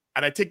out,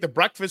 and I take the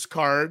breakfast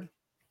card,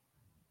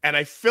 and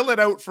I fill it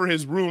out for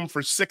his room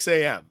for 6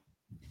 a.m.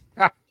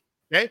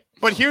 Okay.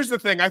 But here's the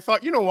thing. I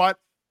thought, you know what?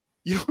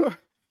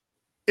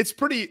 That's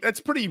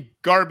pretty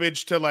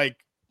garbage to like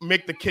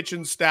make the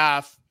kitchen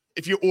staff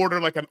if you order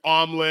like an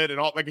omelet and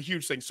all like a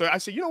huge thing. So I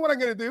said, you know what I'm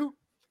going to do?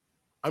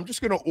 I'm just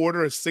going to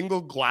order a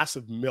single glass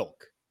of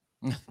milk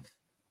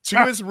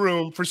to his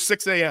room for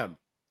 6 a.m.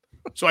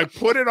 So I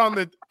put it on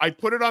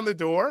the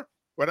door,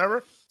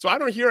 whatever. So I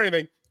don't hear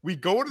anything. We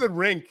go to the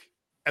rink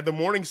at the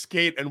morning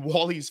skate, and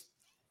Wally's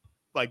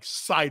like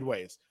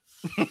sideways.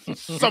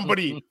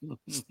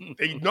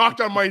 They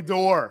knocked on my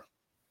door,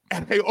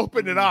 and I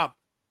opened it up,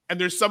 and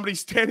there's somebody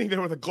standing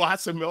there with a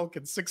glass of milk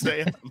at 6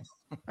 a.m.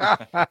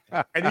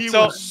 And he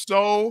was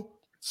so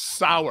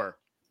sour.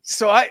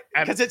 So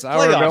because it's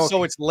playoffs,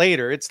 so it's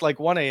later. It's like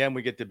 1 a.m.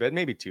 we get to bed,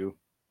 maybe 2.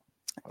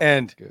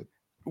 And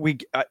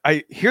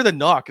I hear the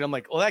knock, and I'm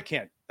like, well, that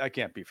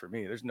can't be for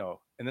me. There's no.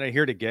 And then I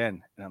hear it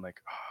again, and I'm like,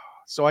 oh.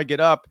 So I get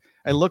up,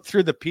 I look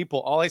through the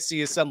people. All I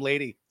see is some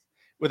lady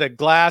with a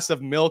glass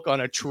of milk on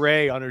a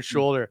tray on her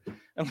shoulder.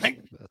 I'm like,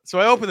 so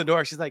I open the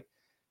door. She's like,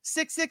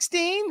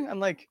 616.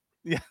 I'm like,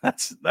 yeah,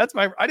 that's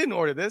I didn't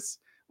order this.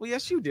 Well,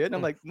 yes, you did. And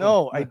I'm like,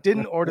 no, I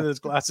didn't order this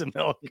glass of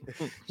milk.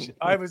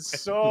 I was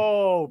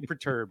so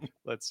perturbed.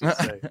 Let's just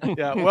say,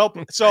 yeah. Well,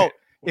 so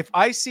if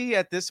I see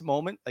at this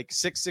moment like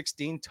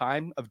 616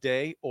 time of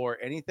day or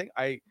anything,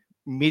 I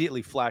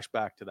immediately flash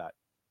back to that.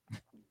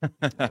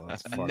 Oh,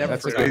 that's funny.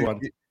 That's a good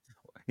one.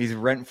 He's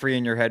rent free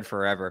in your head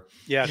forever.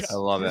 Yes, I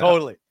love it.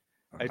 Totally.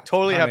 I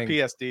totally have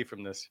PSD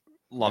from this.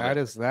 Love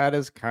it. That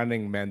is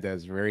cunning,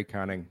 Mendes. Very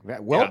cunning.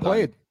 Well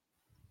played.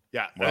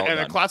 Yeah, and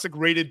a classic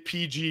rated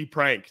PG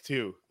prank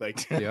too.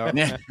 Like,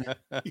 yeah,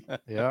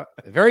 yeah.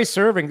 Very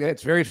serving.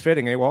 It's very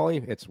fitting, eh,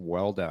 Wally? It's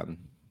well done.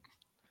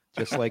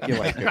 Just like you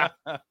like it.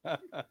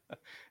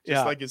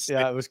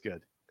 It was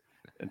good.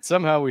 And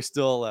somehow we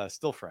still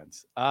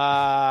friends.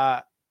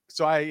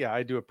 So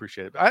I do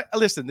appreciate it.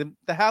 Listen,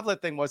 the Havlat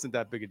thing wasn't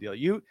that big a deal.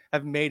 You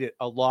have made it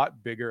a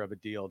lot bigger of a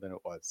deal than it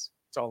was.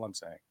 That's all I'm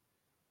saying.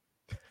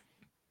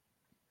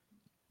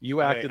 You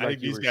acted like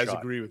these guys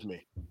agree with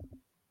me.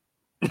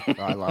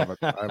 I love it.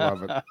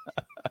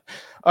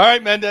 All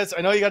right, Mendes. I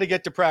know you got to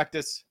get to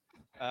practice.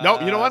 No,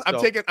 you know what?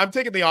 I'm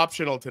taking the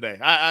optional today.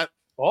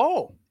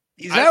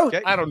 He's out.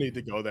 I don't need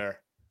to go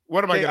there.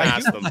 What am I going to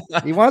ask them?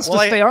 He wants to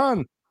stay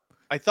on.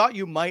 I thought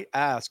you might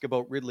ask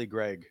about Ridley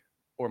Gregg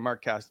or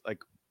Mark Cast. Like,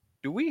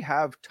 do we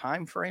have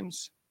time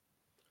frames?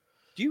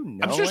 Do you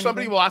know? I'm sure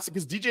somebody will ask it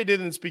because DJ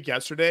didn't speak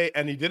yesterday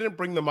and he didn't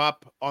bring them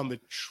up on the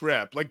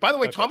trip. Like, by the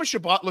way, Thomas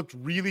Chabot looked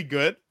really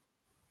good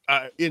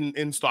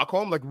in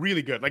Stockholm, like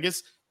really good. Like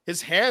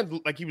his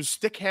hand, like he was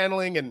stick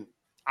handling,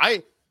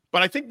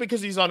 but I think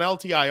because he's on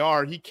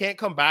LTIR, he can't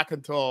come back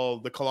until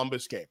the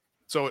Columbus game.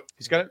 So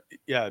he's got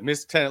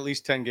missed at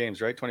least 10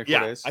 games, right? 24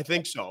 days. I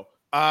think so.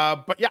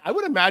 But yeah, I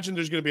would imagine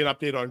there's going to be an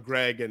update on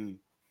Greg and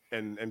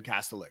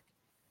Kastelik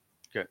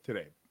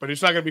today, but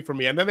it's not going to be for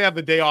me. And then they have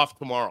the day off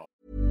tomorrow.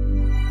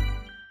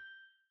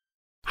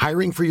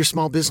 Hiring for your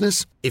small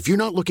business? If you're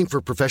not looking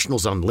for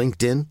professionals on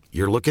LinkedIn,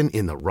 you're looking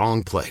in the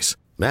wrong place.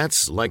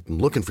 That's like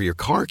looking for your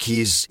car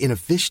keys in a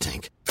fish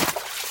tank.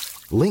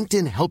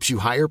 LinkedIn helps you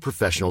hire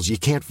professionals you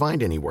can't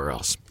find anywhere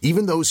else,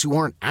 even those who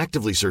aren't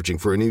actively searching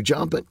for a new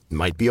job but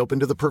might be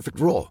open to the perfect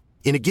role.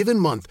 In a given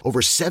month,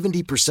 over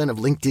 70% of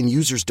LinkedIn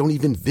users don't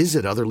even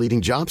visit other leading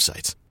job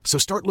sites. So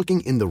start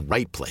looking in the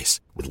right place.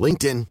 With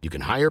LinkedIn, you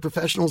can hire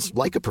professionals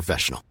like a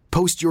professional.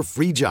 Post your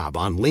free job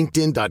on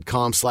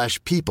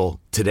linkedin.com/people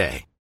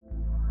today.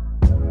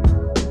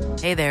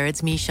 Hey there,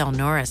 it's Michelle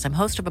Norris. I'm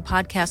host of a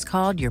podcast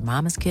called Your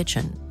Mama's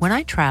Kitchen. When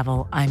I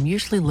travel, I'm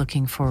usually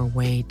looking for a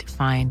way to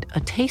find a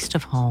taste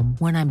of home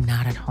when I'm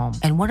not at home.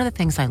 And one of the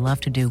things I love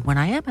to do when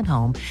I am at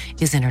home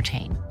is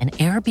entertain. And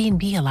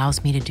Airbnb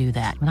allows me to do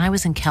that. When I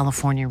was in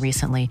California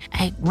recently,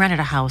 I rented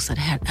a house that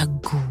had a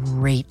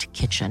great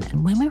kitchen.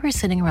 And when we were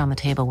sitting around the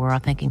table, we were all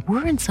thinking,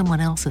 we're in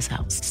someone else's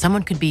house.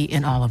 Someone could be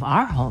in all of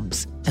our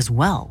homes as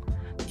well.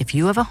 If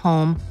you have a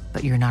home,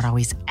 but you're not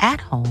always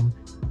at home,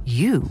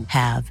 you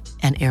have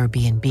an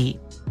Airbnb.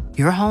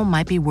 Your home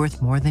might be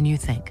worth more than you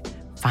think.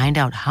 Find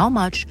out how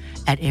much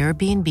at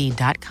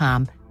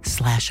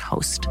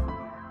airbnb.com/host.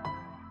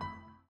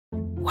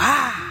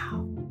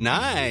 Wow.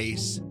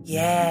 Nice.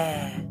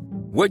 Yeah.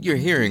 What you're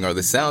hearing are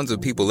the sounds of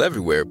people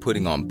everywhere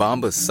putting on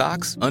Bombas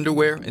socks,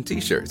 underwear, and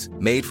T-shirts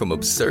made from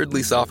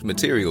absurdly soft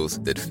materials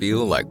that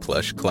feel like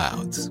plush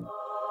clouds.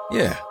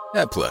 Yeah,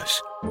 that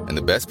plush. And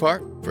the best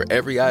part? For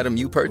every item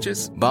you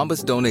purchase,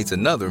 Bombas donates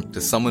another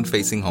to someone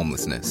facing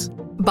homelessness.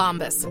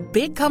 Bombas.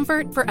 Big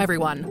comfort for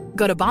everyone.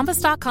 Go to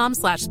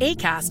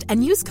bombas.com/ACAST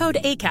and use code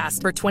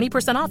ACAST for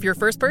 20% off your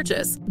first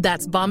purchase.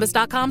 That's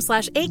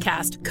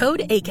bombas.com/ACAST.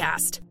 Code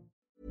ACAST.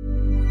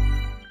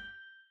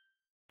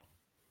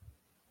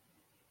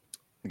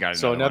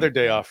 So another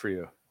day off for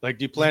you. Like,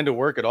 do you plan to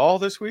work at all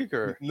this week,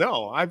 or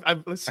No,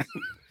 I've listen.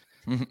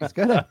 It's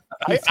good.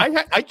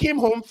 I came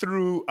home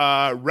through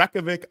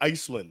Reykjavik,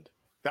 Iceland.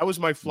 That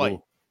was my flight.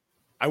 Whoa.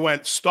 I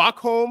went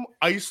Stockholm,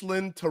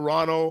 Iceland,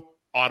 Toronto,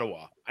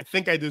 Ottawa. I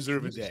think I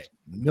deserve a day.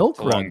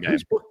 Milk run.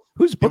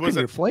 Who's booking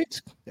your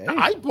flights? Hey.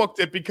 I booked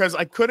it because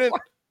I couldn't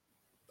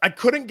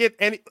get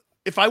any.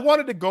 If I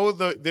wanted to go,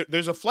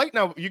 there's a flight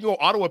now. You can go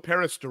Ottawa,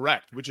 Paris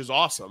direct, which is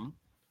awesome.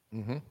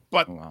 Mm-hmm.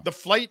 But the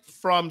flight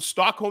from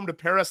Stockholm to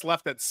Paris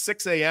left at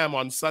 6 a.m.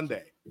 on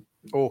Sunday.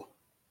 Oh.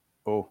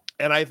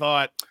 And I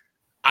thought,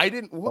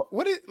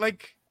 what is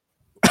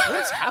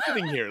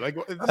happening here? Like,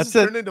 this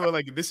turned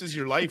into this is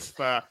your life.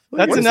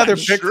 That's another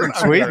pick from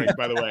Sweden,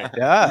 by the way.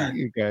 Yeah,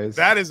 you guys.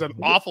 That is an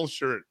awful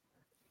shirt.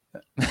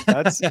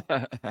 That's,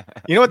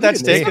 you know what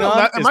that's taken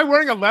on? Am I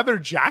wearing a leather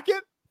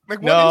jacket?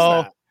 Like, what is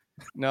that?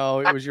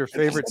 No, it was your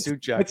favorite suit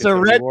jacket. It's a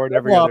red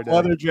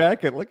leather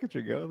jacket. Look at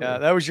you go. Yeah,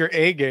 that was your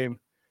A game.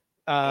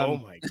 Oh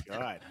my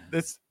god.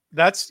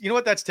 That's you know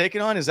what that's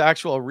taken on is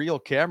actual real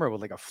camera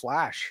with like a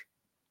flash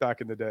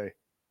back in the day.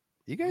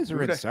 You guys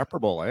are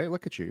inseparable, eh?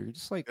 Look at you. You're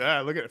just like,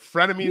 look at it.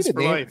 Frenemies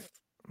for life.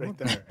 Right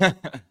there.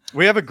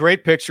 We have a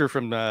great picture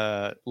from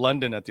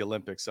London at the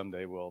Olympics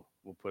someday we'll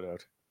put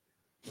out.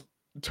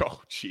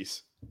 Oh,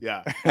 jeez.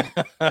 Yeah.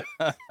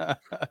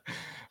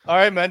 All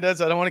right,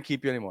 Mendes, I don't want to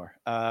keep you anymore.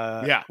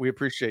 Yeah. We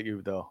appreciate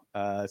you though.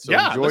 So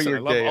enjoy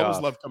your day off.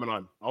 Always love coming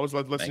on. Always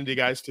love listening to you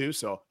guys too.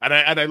 So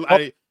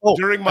I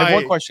during my I have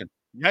one question.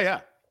 Yeah.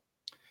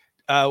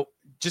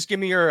 Just give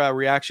me your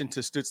reaction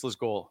to Stützle's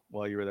goal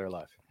while you were there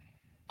live.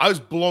 I was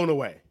blown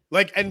away.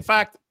 Like, in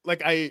fact,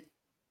 I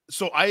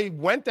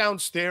went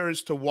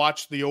downstairs to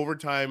watch the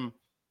overtime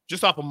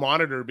just off a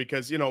monitor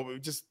because,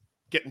 just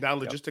getting down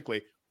logistically.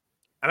 Yep.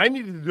 And I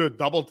needed to do a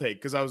double take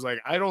because I was like,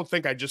 I don't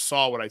think I just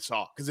saw what I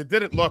saw because it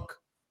didn't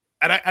look.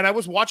 And I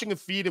was watching a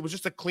feed. It was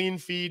just a clean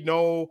feed,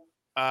 no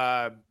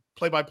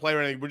play-by-play or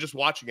anything. We're just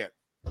watching it.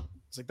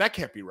 It's like, that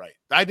can't be right.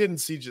 I did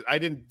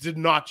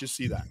not just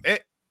see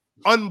that.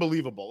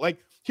 Unbelievable. Like,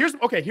 here's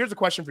a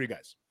question for you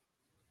guys.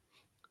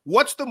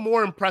 What's the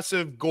more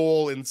impressive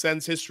goal in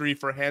Sens history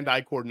for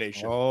hand-eye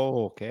coordination?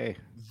 Oh, okay.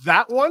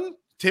 That one,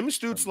 Tim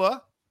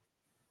Stützle,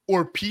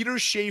 or Peter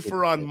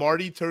Schaefer on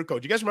Marty Turco.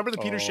 Do you guys remember the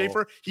Peter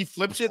Schaefer? He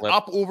flips it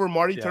up over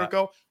Marty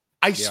Turco.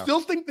 I still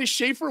think the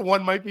Schaefer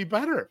one might be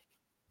better.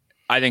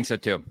 I think so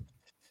too.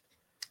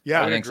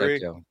 Yeah, I think so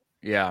too.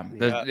 Yeah.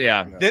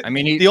 I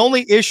mean, the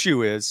only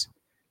issue is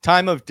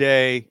time of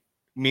day,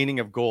 meaning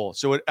of goal.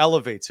 So it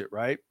elevates it,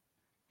 right?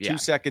 Yeah. 2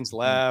 seconds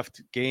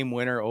left, game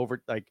winner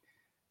over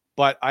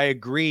But I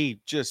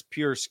agree, just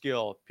pure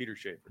skill, Peter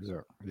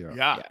Schaefer.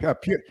 Yeah.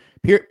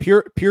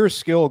 Pure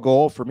skill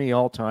goal for me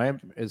all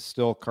time is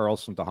still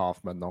Carlson to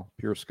Hoffman, though.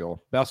 Pure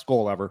skill, best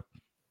goal ever.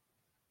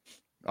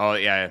 Oh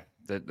yeah,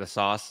 the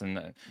sauce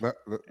and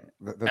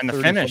the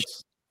finish.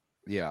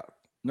 Yeah,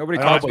 nobody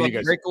talks about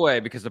the breakaway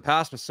because the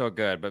pass was so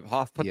good, but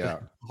Hoff put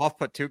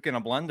Tuch in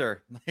a blender.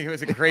 It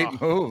was a great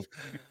move.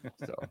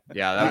 So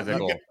yeah, that was a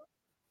goal.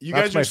 You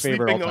guys are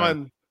sleeping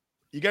on.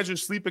 You guys are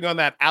sleeping on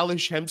that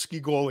Alish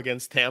Hemsky goal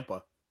against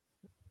Tampa.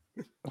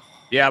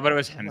 Yeah, but it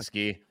was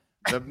Hemsky.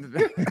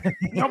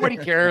 Nobody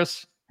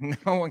cares.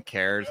 No one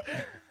cares.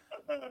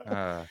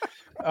 All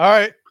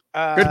right.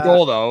 Good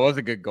goal, though. It was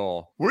a good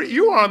goal.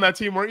 You were on that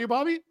team, weren't you,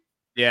 Bobby?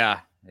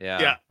 Yeah.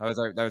 That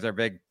was our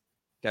big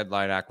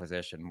deadline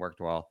acquisition. Worked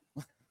well.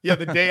 Yeah,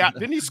 the day out.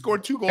 Didn't he score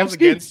 2 goals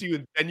Steve. against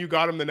you and you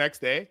got him the next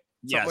day?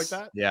 Something like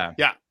that? Yeah.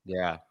 Yeah.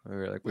 Yeah. We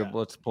were like,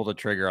 let's pull the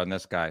trigger on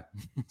this guy.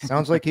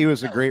 Sounds like he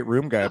was a great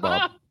room guy,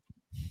 Bob.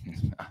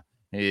 He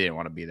didn't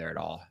want to be there at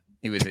all.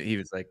 He was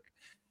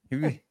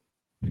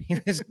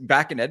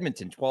back in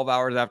Edmonton 12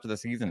 hours after the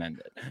season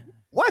ended.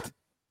 What?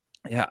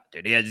 Yeah,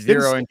 dude. He had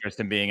zero interest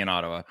in being in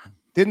Ottawa.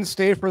 Didn't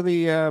stay for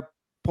the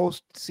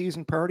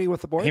post-season party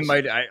with the boys? He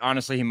might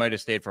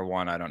have stayed for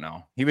one. I don't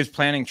know. He was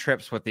planning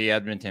trips with the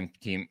Edmonton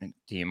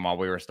team while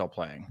we were still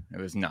playing.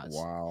 It was nuts.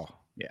 Wow.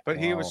 Yeah. But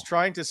he was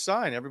trying to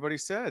sign. Everybody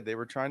said they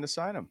were trying to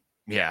sign him.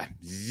 Yeah.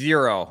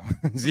 Zero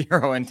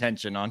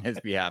intention on his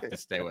behalf to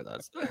stay with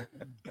us.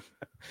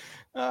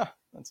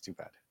 That's too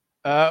bad.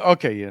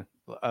 Okay. Yeah.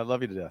 I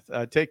love you to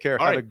death. Take care.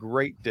 Have a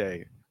great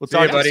day. We'll See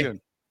talk you, to you buddy.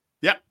 soon.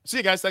 Yeah. See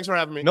you guys. Thanks for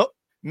having me.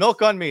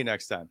 Milk on me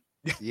next time.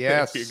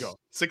 Yes. There you go.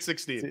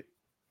 616.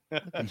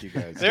 You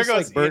guys. There Just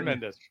goes like Bert Ian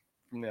Mendes.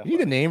 You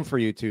need a name for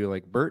you two,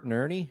 like Bert and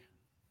Ernie.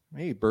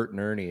 Hey, Bert and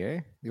Ernie, eh?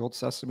 The old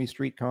Sesame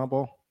Street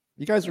combo.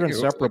 You guys are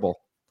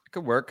inseparable. It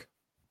could work.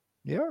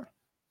 Yeah.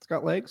 It's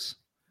got legs.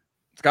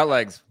 It's got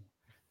legs.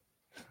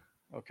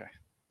 Okay.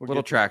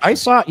 Little traction. I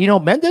saw,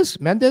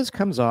 Mendes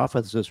comes off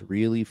as this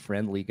really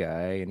friendly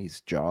guy, and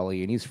he's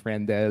jolly, and he's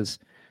Friendez.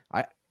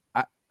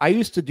 I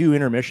used to do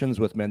intermissions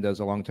with Mendes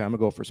a long time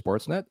ago for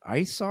Sportsnet.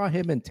 I saw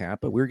him in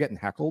Tampa. We were getting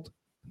heckled.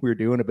 We were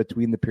doing a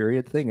between the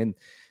period thing, and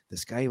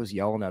this guy was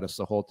yelling at us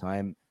the whole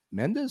time.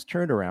 Mendes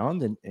turned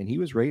around and he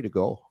was ready to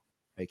go.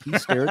 Like he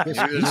stared this.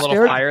 There's a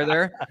little fire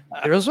there.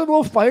 There was a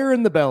little fire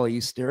in the belly.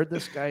 He stared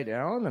this guy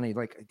down, and he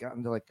got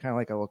into kind of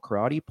like a little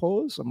karate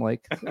pose. I'm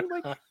like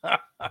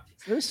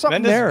there's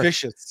something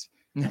Mendes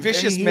there.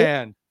 Vicious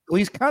man. Well,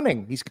 he's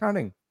cunning. He's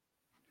cunning.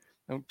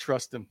 Don't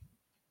trust him.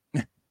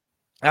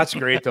 That's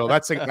great though.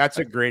 That's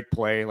a great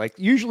play. Like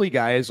usually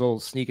guys will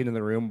sneak into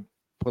the room,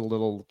 put a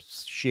little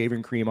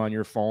shaving cream on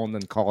your phone,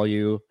 then call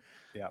you,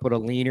 put a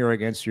leaner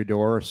against your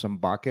door or some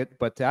bucket.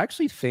 But to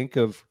actually think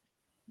of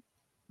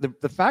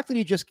the fact that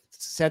he just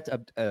sent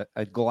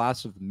a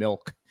glass of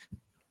milk.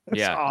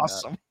 That's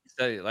awesome.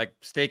 So, like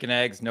steak and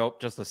eggs.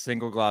 Nope. Just a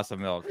single glass of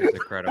milk. It's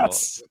incredible.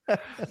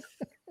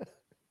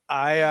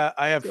 I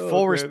have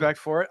full respect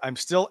for it. I'm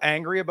still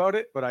angry about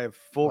it, but I have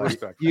full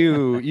respect.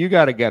 You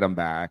got to get him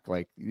back.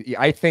 Like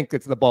I think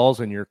it's the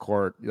ball's in your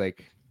court.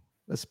 Like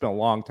this has been a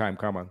long time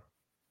coming.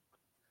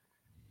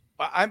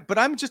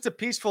 I'm just a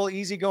peaceful,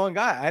 easygoing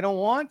guy. I don't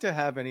want to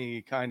have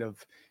any kind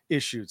of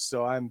issues,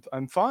 so I'm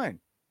fine.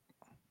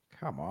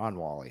 Come on,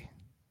 Wally.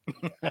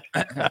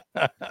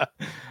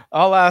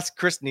 I'll ask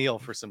Chris Neal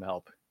for some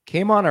help.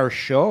 Came on our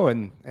show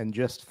and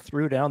just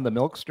threw down the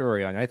milk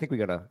story on. I think we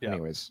gotta.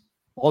 Anyways,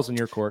 ball's in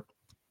your court.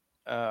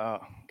 Okay,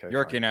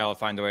 Yorkie and I will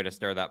find a way to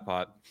stir that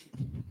pot.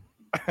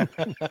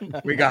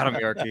 We got him,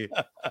 Yorkie.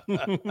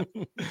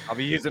 I'll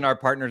be using our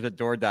partners at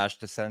DoorDash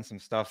to send some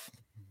stuff.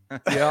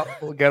 Yeah,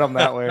 we'll get them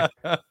that way.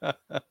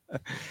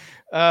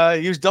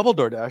 Use double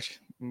DoorDash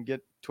and get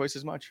twice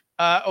as much.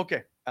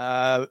 Okay.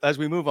 As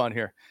we move on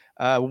here,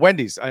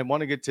 Wendy's. I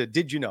want to get to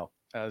Did You Know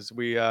as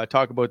we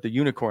talk about the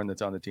unicorn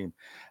that's on the team.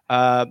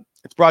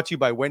 It's brought to you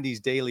by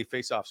Wendy's Daily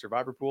Face-Off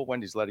Survivor Pool.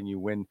 Wendy's letting you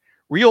win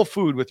real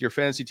food with your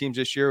fantasy teams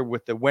this year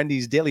with the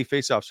Wendy's Daily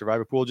Face-Off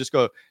Survivor Pool. Just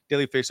go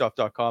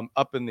dailyfaceoff.com.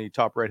 Up in the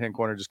top right-hand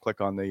corner, just click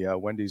on the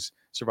Wendy's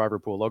Survivor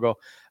Pool logo.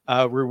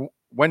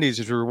 Wendy's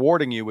is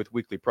rewarding you with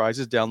weekly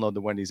prizes. Download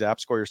the Wendy's app,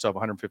 score yourself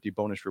 150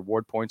 bonus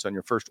reward points on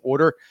your first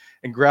order,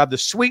 and grab the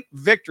sweet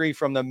victory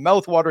from the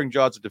mouth-watering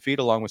jaws of defeat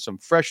along with some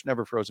fresh,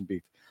 never frozen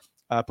beef.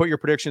 Put your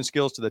prediction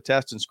skills to the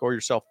test and score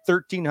yourself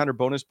 1,300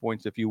 bonus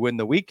points if you win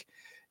the week.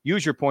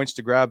 Use your points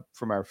to grab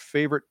from our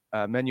favorite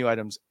menu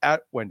items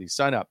at Wendy's.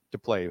 Sign up to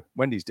play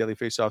Wendy's Daily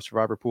Face-Off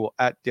Survivor Pool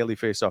at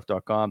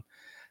dailyfaceoff.com.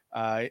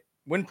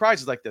 Win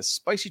prizes like this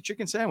spicy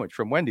chicken sandwich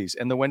from Wendy's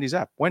and the Wendy's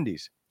app.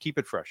 Wendy's, keep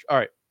it fresh. All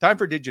right, time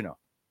for Did You Know?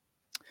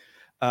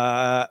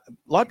 A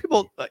lot of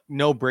people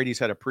know Brady's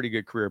had a pretty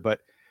good career, but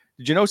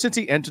did you know since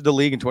he entered the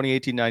league in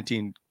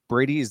 2018-19,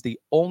 Brady is the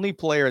only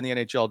player in the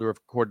NHL to have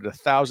recorded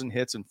 1,000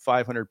 hits and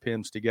 500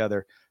 PIMs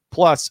together.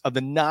 Plus, of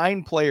the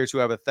 9 players who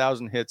have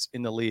 1,000 hits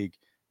in the league,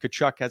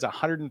 Tkachuk has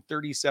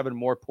 137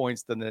 more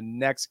points than the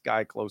next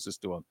guy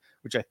closest to him,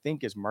 which I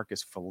think is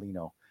Marcus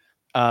Foligno.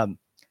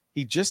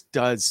 He just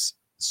does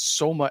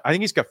so much. I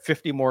think he's got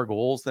 50 more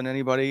goals than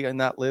anybody in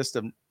that list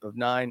of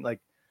 9.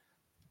 Like,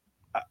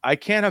 I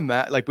can't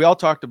imagine. Like, we all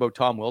talked about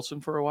Tom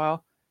Wilson for a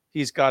while.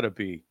 He's got to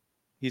be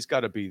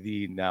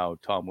the now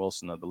Tom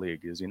Wilson of the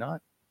league, is he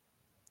not?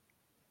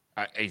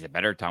 He's a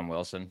better Tom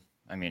Wilson.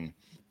 I mean,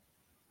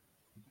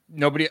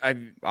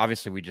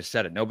 obviously we just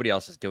said it. Nobody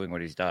else is doing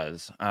what he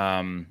does.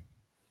 I'm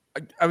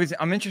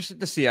interested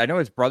to see. I know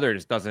his brother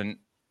his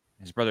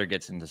brother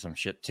gets into some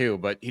shit too,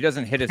 but he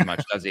doesn't hit as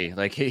much, does he?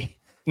 Like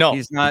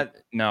he's not.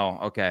 No.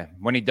 Okay.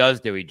 When he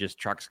does he just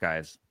trucks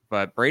guys,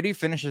 but Brady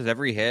finishes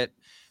every hit.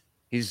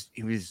 He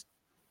was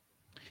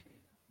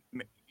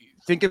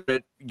think of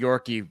it,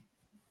 Yorkie.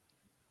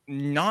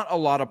 Not a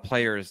lot of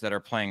players that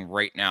are playing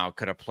right now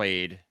could have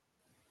played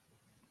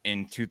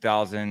in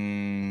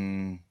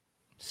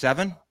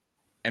 2007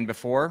 and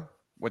before.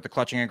 with the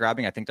clutching and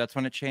grabbing. I think that's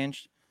when it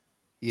changed.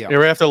 Yeah. They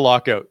were after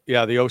lockout.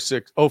 Yeah, the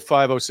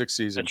 05-06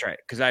 season. That's right.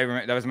 Because I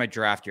remember that was my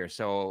draft year.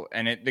 So,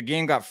 and the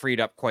game got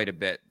freed up quite a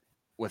bit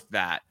with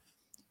that.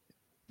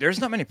 There's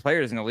not many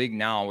players in the league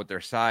now with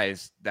their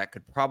size that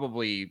could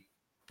probably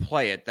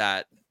play at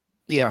that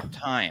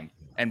time.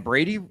 And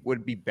Brady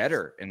would be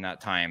better in that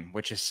time,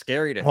 which is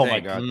scary to think. Oh my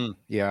God.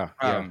 Yeah.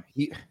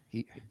 He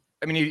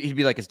I mean, he'd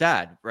be like his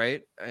dad,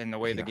 right? In the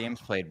way the game's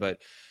played, but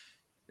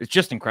it's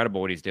just incredible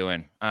what he's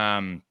doing.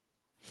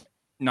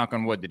 Knock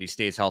on wood that he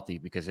stays healthy,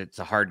 because it's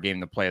a hard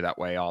game to play that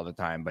way all the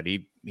time. But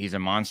he's a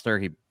monster.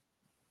 He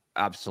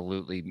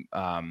absolutely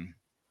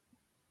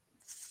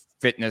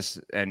fitness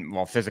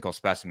and physical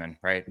specimen,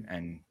 right?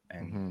 And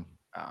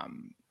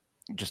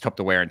just hope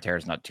the wear and tear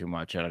is not too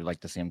much. And I'd like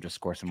to see him just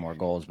score some more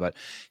goals. But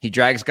he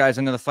drags guys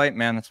into the fight,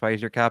 man. That's why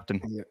he's your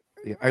captain.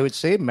 Yeah. I would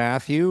say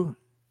Matthew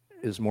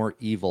is more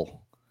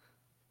evil.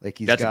 Like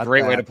that's a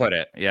great way to put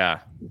it. Yeah,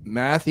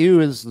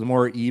 Matthew is the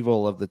more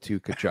evil of the two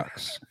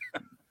Kachucks.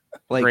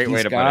 Like great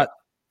way to put it.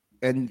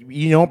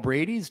 And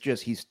Brady's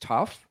just, he's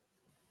tough,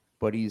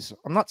 but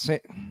I'm not saying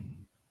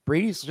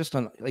Brady's just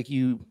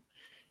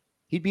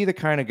he'd be the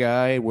kind of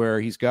guy where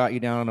he's got you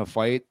down in a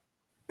fight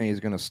and he's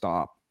going to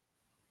stop,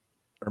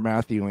 or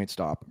Matthew ain't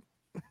stopping.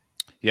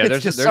 Yeah,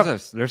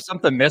 there's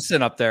something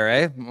missing up there,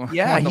 eh?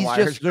 Yeah,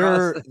 he's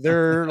just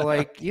they're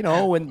like,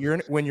 when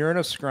you're in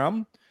a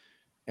scrum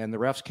and the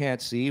refs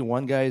can't see,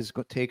 one guy's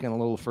taking a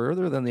little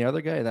further than the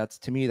other guy. That's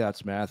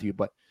Matthew,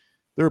 but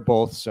they're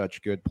both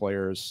such good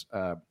players.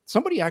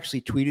 Somebody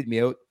actually tweeted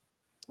me out.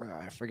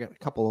 I forget, a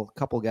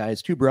couple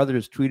guys, two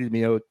brothers tweeted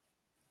me out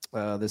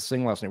this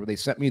thing last night where they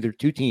sent me their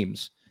two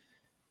teams.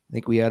 I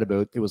think we had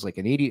it was like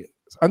an 80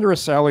 under a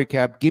salary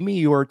cap. Give me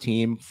your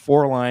team,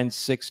 4 lines,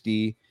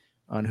 60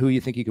 on who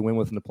you think you can win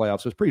with in the playoffs.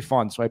 It was pretty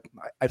fun. So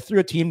I threw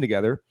a team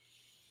together,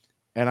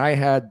 and I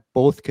had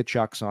both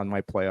Kachucks on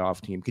my playoff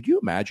team. Could you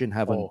imagine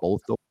having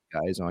both those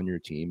guys on your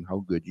team? How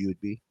good you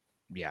would be?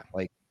 Yeah,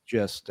 like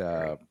just.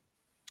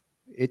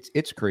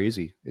 It's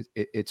crazy.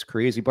 It's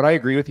crazy. But I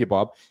agree with you,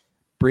 Bob.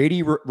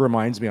 Brady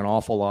reminds me an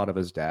awful lot of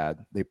his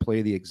dad. They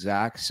play the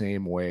exact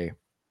same way.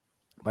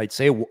 I'd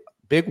say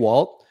Big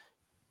Walt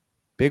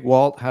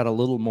had a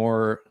little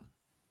more.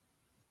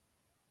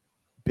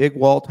 Big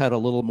Walt had a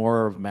little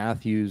more of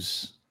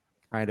Matthews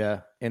kind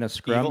of in a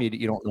scrum.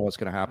 You don't know what's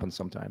going to happen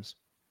sometimes.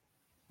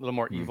 A little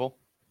more evil.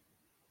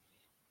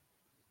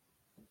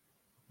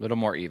 Little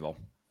more evil.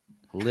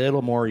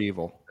 Little more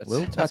evil.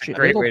 Little touch. A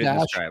great way to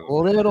describe it.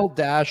 Little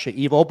dash of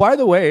evil. Oh, by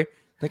the way,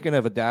 thinking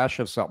of a dash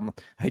of something,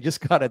 I just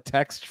got a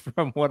text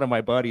from one of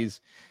my buddies,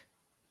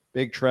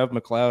 Big Trev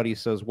McLeod. He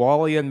says,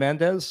 Wally and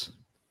Mendes,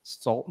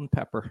 salt and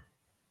pepper.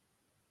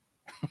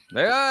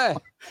 Yeah.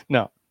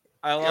 No.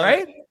 I love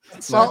it.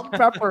 Salt and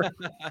pepper.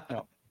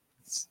 No.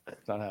 It's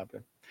not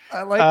happening.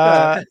 I like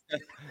that.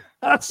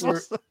 That's so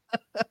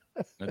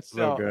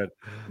good.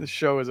 The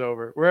show is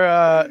over.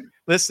 We're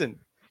listen.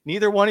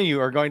 Neither one of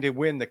you are going to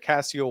win the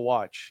Casio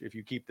watch if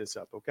you keep this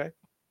up, okay?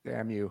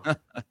 Damn you.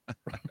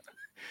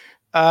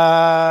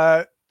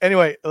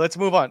 Anyway, let's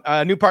move on.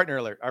 New partner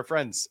alert. Our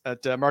friends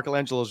at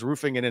Michelangelo's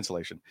Roofing and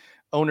Insulation.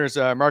 Owners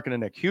Mark and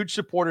Nick, huge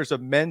supporters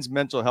of men's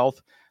mental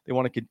health. They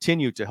want to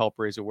continue to help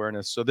raise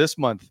awareness. So this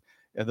month,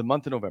 the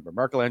month of November,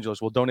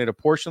 Michelangelo's will donate a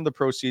portion of the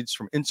proceeds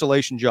from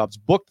insulation jobs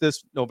booked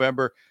this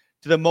November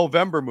to the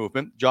Movember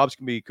movement. Jobs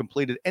can be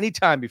completed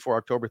anytime before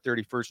October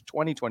 31st,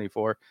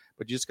 2024,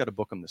 but you just got to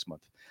book them this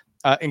month.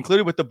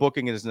 Included with the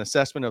booking is an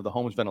assessment of the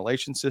home's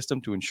ventilation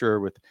system to ensure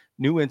with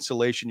new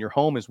insulation, your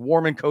home is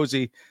warm and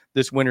cozy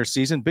this winter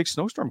season. Big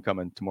snowstorm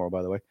coming tomorrow,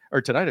 by the way,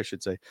 or tonight, I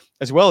should say,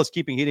 as well as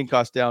keeping heating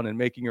costs down and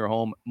making your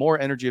home more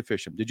energy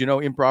efficient. Did you know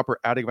improper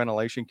attic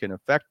ventilation can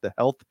affect the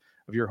health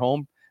of your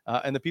home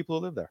and the people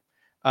who live there?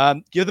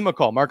 Give them a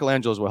call.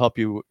 Michelangelo's will help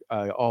you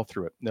all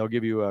through it. They'll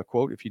give you a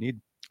quote if you need.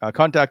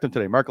 Contact them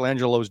today,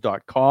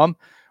 michelangelos.com,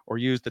 or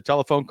use the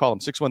telephone. Call them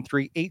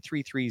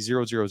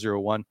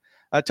 613-833-0001.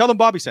 Tell them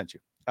Bobby sent you.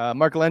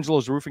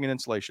 Michelangelo's Roofing and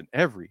Insulation.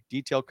 Every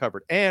detail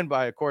covered. And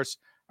by, of course,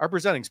 our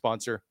presenting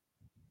sponsor,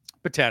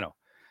 Patano.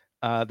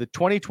 The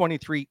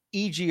 2023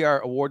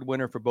 EGR Award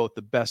winner for both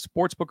the Best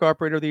Sportsbook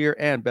Operator of the Year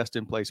and Best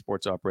In-Play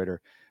Sports Operator.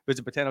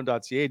 Visit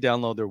Patano.ca,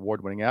 download their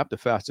award-winning app, the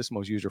fastest,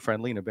 most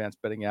user-friendly and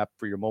advanced betting app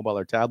for your mobile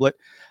or tablet.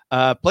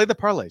 Play the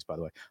parlays, by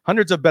the way.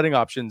 Hundreds of betting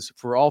options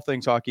for all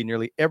things hockey,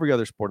 nearly every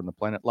other sport on the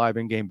planet. Live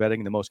in-game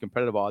betting, the most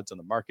competitive odds on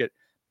the market.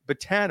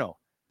 Patano,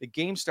 the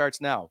game starts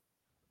now.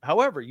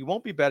 However, you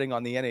won't be betting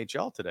on the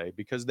NHL today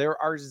because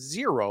there are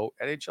 0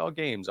 NHL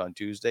games on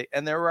Tuesday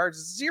and there are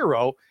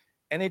 0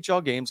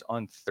 NHL games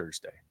on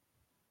Thursday.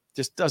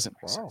 Just doesn't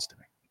make sense to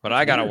me. But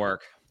I got to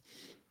work.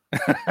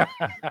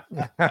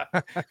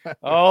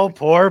 Oh,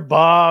 poor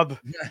Bob.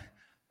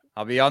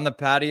 I'll be on the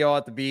patio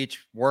at the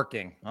beach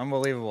working.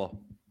 Unbelievable.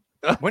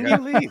 When do you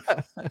leave?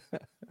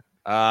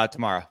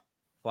 Tomorrow.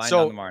 Flying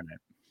down tomorrow night.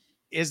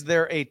 Is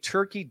there a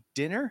turkey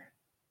dinner?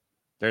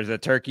 There's a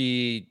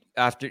turkey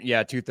after,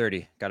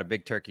 2:30. Got a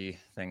big turkey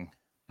thing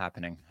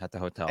happening at the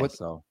hotel.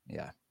 So,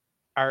 yeah.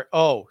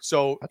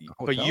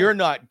 But you're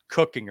not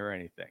cooking or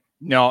anything.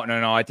 No.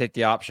 I take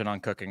the option on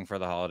cooking for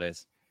the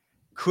holidays.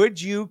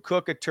 Could you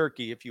cook a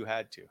turkey if you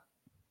had to?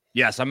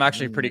 Yes, I'm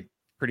actually pretty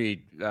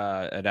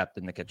adept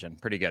in the kitchen.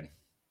 Pretty good.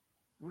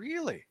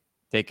 Really?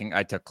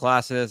 I took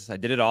classes. I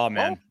did it all,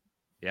 man. Oh.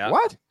 Yeah.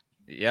 What?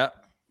 Yeah.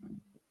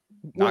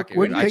 Where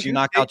did I can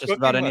knock out just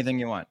about anything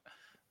you want.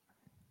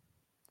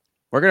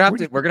 We're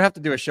gonna have to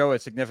do a show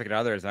with significant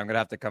others. I'm gonna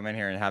have to come in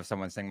here and have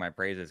someone sing my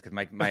praises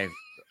because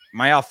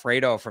my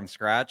Alfredo from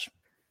scratch,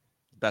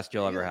 best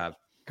you'll ever have.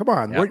 Come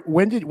on. Yep.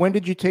 When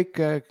did you take?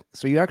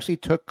 So you actually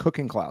took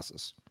cooking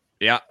classes?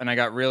 Yeah, and I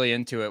got really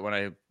into it when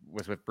I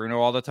was with Bruno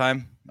all the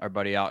time, our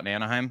buddy out in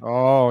Anaheim.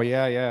 Oh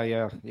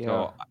yeah.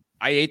 So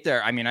I ate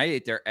there. I mean, I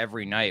ate there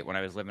every night when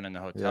I was living in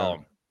the hotel.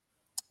 Yeah.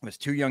 I was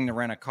too young to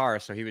rent a car,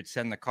 so he would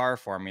send the car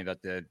for me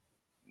that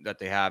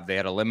they had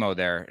a limo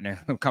there, and it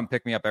would come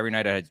pick me up every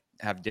night. I'd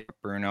have dinner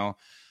with Bruno,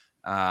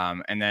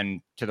 and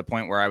then to the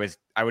point where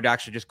I would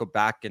actually just go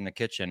back in the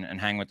kitchen and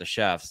hang with the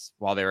chefs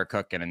while they were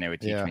cooking, and they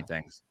would teach me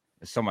things.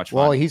 It's so much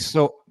fun.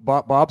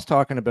 Well, Bob's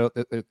talking about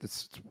that.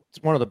 It's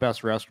one of the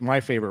best my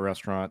favorite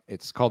restaurant.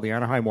 It's called the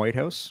Anaheim White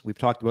House. We've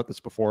talked about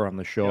this before on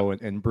the show,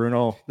 and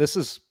Bruno. This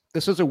is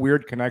a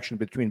weird connection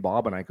between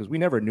Bob and I because we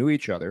never knew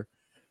each other.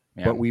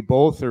 Yeah. But we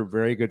both are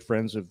very good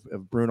friends of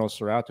Bruno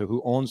Serrato,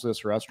 who owns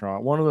this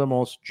restaurant. One of the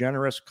most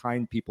generous,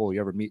 kind people you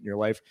ever meet in your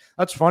life.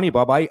 That's funny,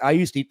 Bob. I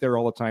used to eat there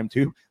all the time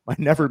too. I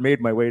never made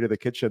my way to the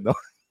kitchen though.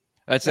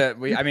 That's it.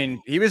 I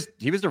mean, he was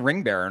the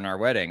ring bearer in our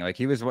wedding. Like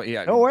he was,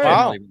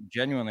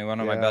 genuinely one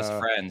of my best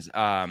friends.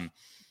 I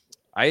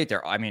ate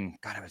there. I mean,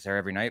 God, I was there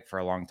every night for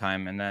a long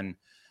time, and then.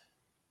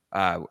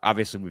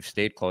 Obviously we've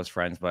stayed close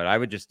friends, but I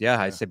would just,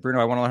 I said,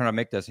 Bruno, I want to learn how to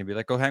make this. He'd be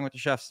like, go hang with the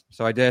chefs.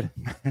 So I did.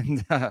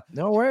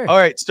 No way. All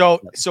right. So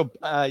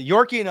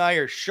Yorkie and I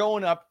are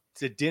showing up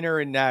to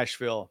dinner in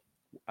Nashville.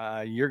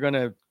 You're going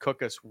to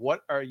cook us.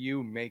 What are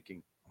you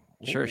making?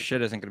 Sure.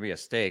 Shit isn't going to be a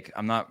steak.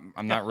 I'm not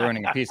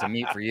ruining a piece of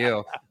meat for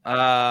you.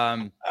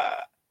 I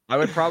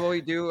would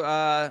probably do,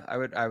 I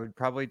would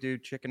probably do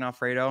chicken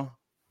Alfredo,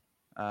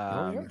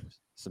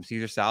 some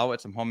Caesar salad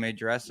with some homemade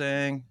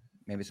dressing,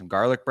 maybe some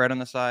garlic bread on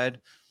the side.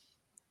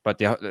 But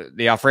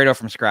the Alfredo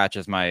from scratch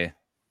is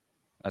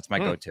that's my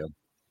go-to.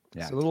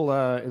 Yeah, it's a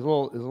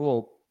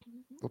little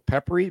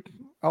peppery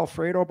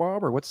Alfredo,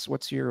 Bob, or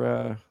what's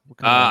your?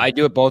 I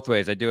do it both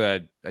ways. I do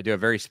a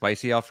very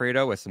spicy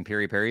Alfredo with some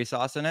peri peri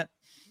sauce in it,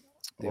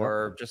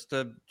 or just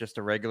a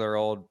regular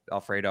old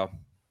Alfredo,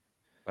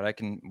 but I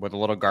can with a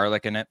little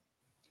garlic in it.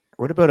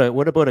 What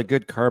about a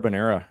good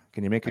carbonara?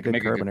 Can you make a good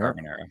carbonara?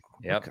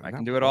 Yep, I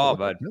can do it all,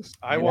 bud.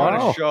 I want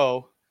a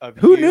show of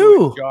who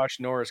knew and Josh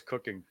Norris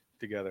cooking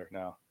together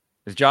now.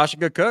 Is Josh a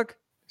good cook?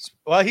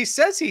 Well, he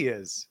says he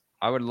is.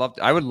 I would love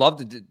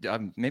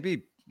to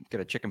maybe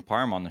get a chicken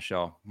parm on the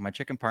show. My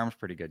chicken parm's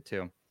pretty good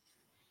too.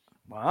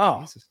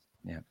 Wow. Jesus.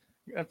 Yeah.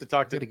 You have to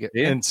talk to get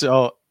and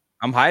so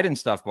I'm hiding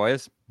stuff,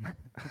 boys.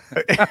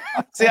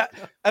 See,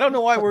 I don't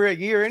know why we're a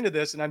year into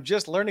this and I'm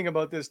just learning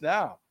about this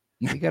now.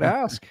 You gotta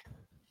ask.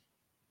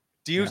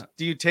 Do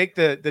you take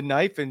the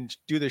knife and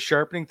do the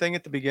sharpening thing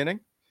at the beginning?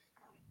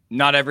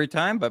 Not every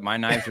time, but my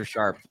knives are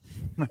sharp.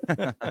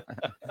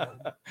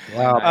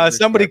 Wow.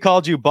 Somebody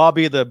called you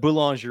Bobby the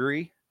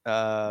Boulangerie.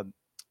 We're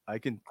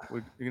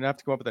gonna have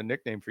to come up with a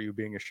nickname for you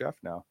being a chef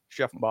now.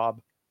 Chef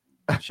Bob.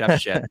 Chef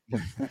shit.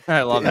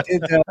 I love it.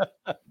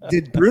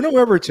 Did Bruno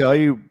ever tell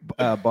you,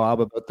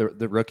 Bob, about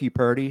the rookie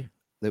party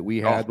that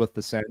we had with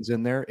the Sens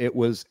in there? It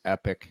was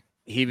epic.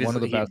 He was one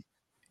of the best.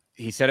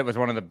 He said it was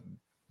one of the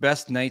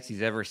best nights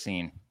he's ever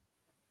seen.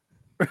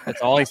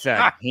 That's all he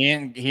said.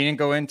 He didn't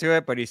go into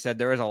it, but he said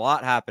there was a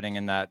lot happening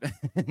in that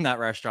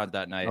restaurant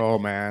that night. Oh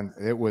man,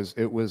 it was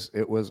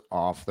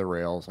off the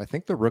rails. I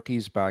think the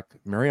rookies back.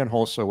 Marian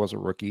Hossa was a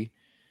rookie.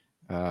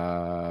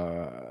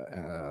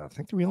 I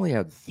think we only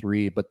had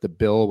 3, but the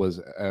bill was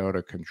out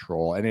of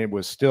control, and it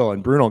was still.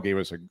 And Bruno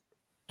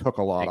took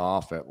a lot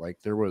off it.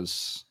 Like there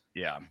was.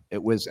 Yeah, it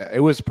was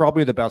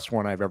probably the best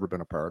one I've ever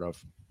been a part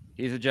of.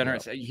 He's a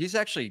generous. Yeah. He's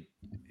actually.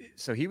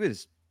 So he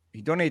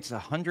donates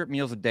 100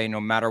 meals a day,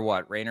 no matter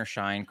what, rain or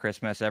shine,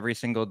 Christmas, every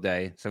single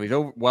day. So he's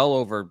well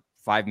over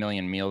 5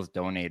 million meals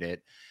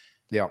donated.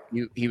 Yeah.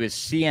 He was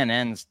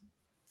CNN's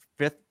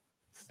fifth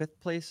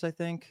place, I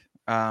think,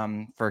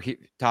 for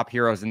top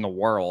heroes in the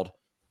world.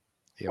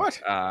 Yeah.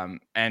 What?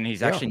 And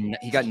he's actually,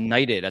 he got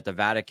knighted at the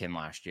Vatican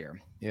last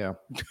year. Yeah.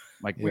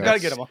 Like we got to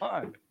get him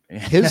on.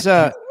 His,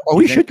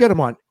 we should get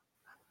him on.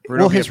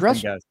 Bruno, well, his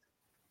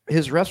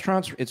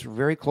restaurants, it's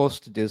very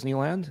close to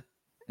Disneyland.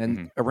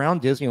 And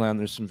around Disneyland,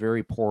 there's some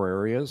very poor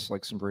areas,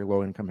 like some very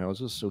low income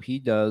houses. So he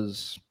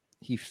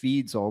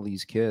feeds all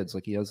these kids.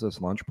 Like he has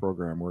this lunch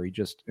program where he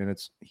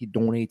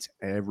donates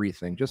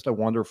everything. Just a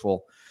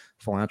wonderful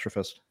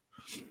philanthropist.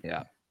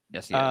 Yeah.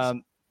 Yes, he is.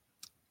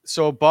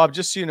 So Bob,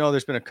 just so you know,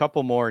 there's been a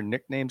couple more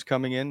nicknames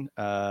coming in.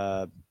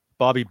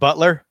 Bobby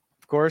Butler,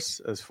 of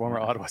course, as former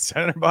Ottawa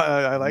Senator.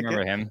 I like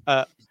remember him.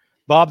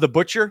 Bob the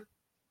Butcher.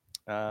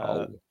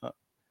 I'll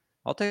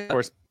take of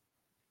course.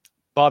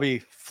 Bobby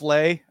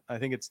Flay, I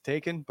think it's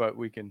taken, but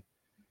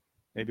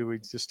maybe we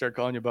just start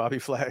calling you Bobby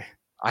Flay.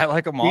 I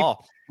like them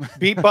all.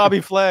 Beat Bobby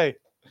Flay.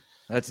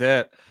 That's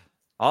it.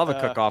 I'll have a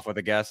cook-off with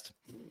a guest.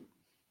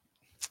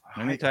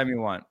 Anytime you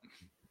want.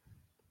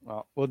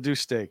 Well, we'll do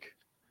steak.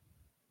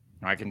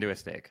 I can do a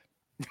steak.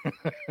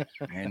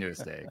 I can do a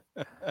steak.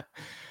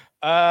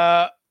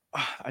 I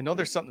know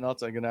there's something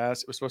else I'm going to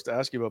ask. We're supposed to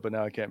ask you about, but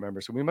now I can't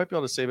remember. So we might be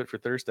able to save it for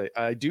Thursday.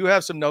 I do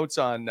have some notes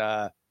on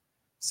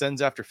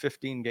Sens after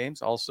 15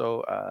 games.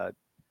 Also,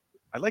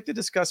 I'd like to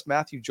discuss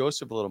Matthew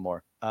Joseph a little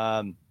more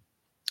on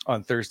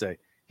Thursday.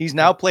 He's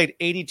now played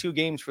 82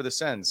 games for the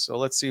Sens. So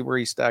let's see where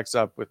he stacks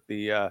up with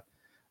the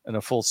in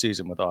a full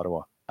season with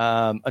Ottawa.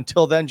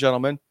 Until then,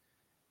 gentlemen,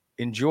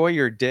 enjoy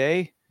your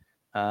day.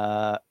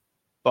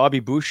 Bobby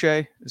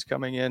Boucher is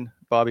coming in.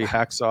 Bobby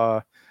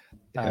Hacksaw.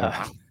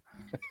 Well,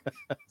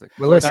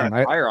 listen,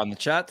 fire on the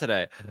chat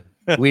today.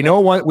 We know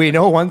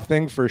one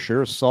thing for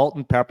sure. Salt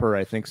and pepper,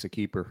 I think, is a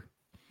keeper.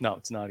 No,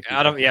 it's not a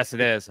keeper. Yes, it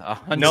is.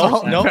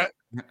 No.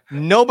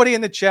 Nobody in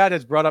the chat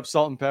has brought up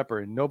salt and pepper,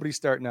 and nobody's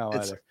starting now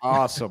It's either.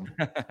 awesome.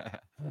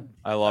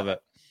 I love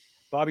it.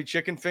 Bobby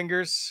Chicken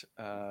Fingers,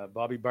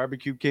 Bobby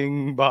Barbecue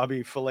King,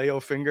 Bobby Filet-O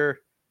Finger.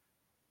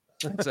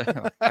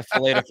 I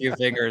filleted a few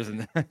fingers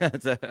and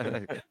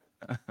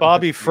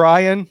Bobby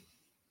Fryin.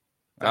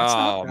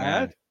 Oh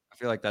man, I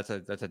feel like that's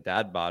a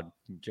dad bod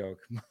joke.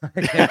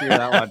 I can't do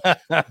that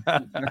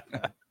one.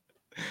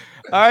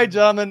 All right,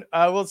 gentlemen.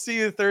 We'll see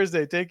you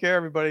Thursday. Take care,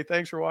 everybody.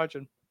 Thanks for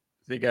watching.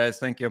 See you guys.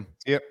 Thank you.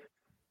 Yep.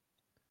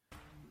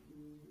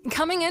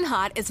 Coming in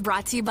Hot is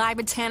brought to you by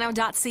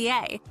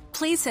Botano.ca.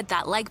 Please hit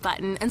that like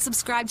button and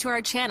subscribe to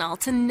our channel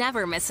to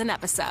never miss an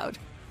episode.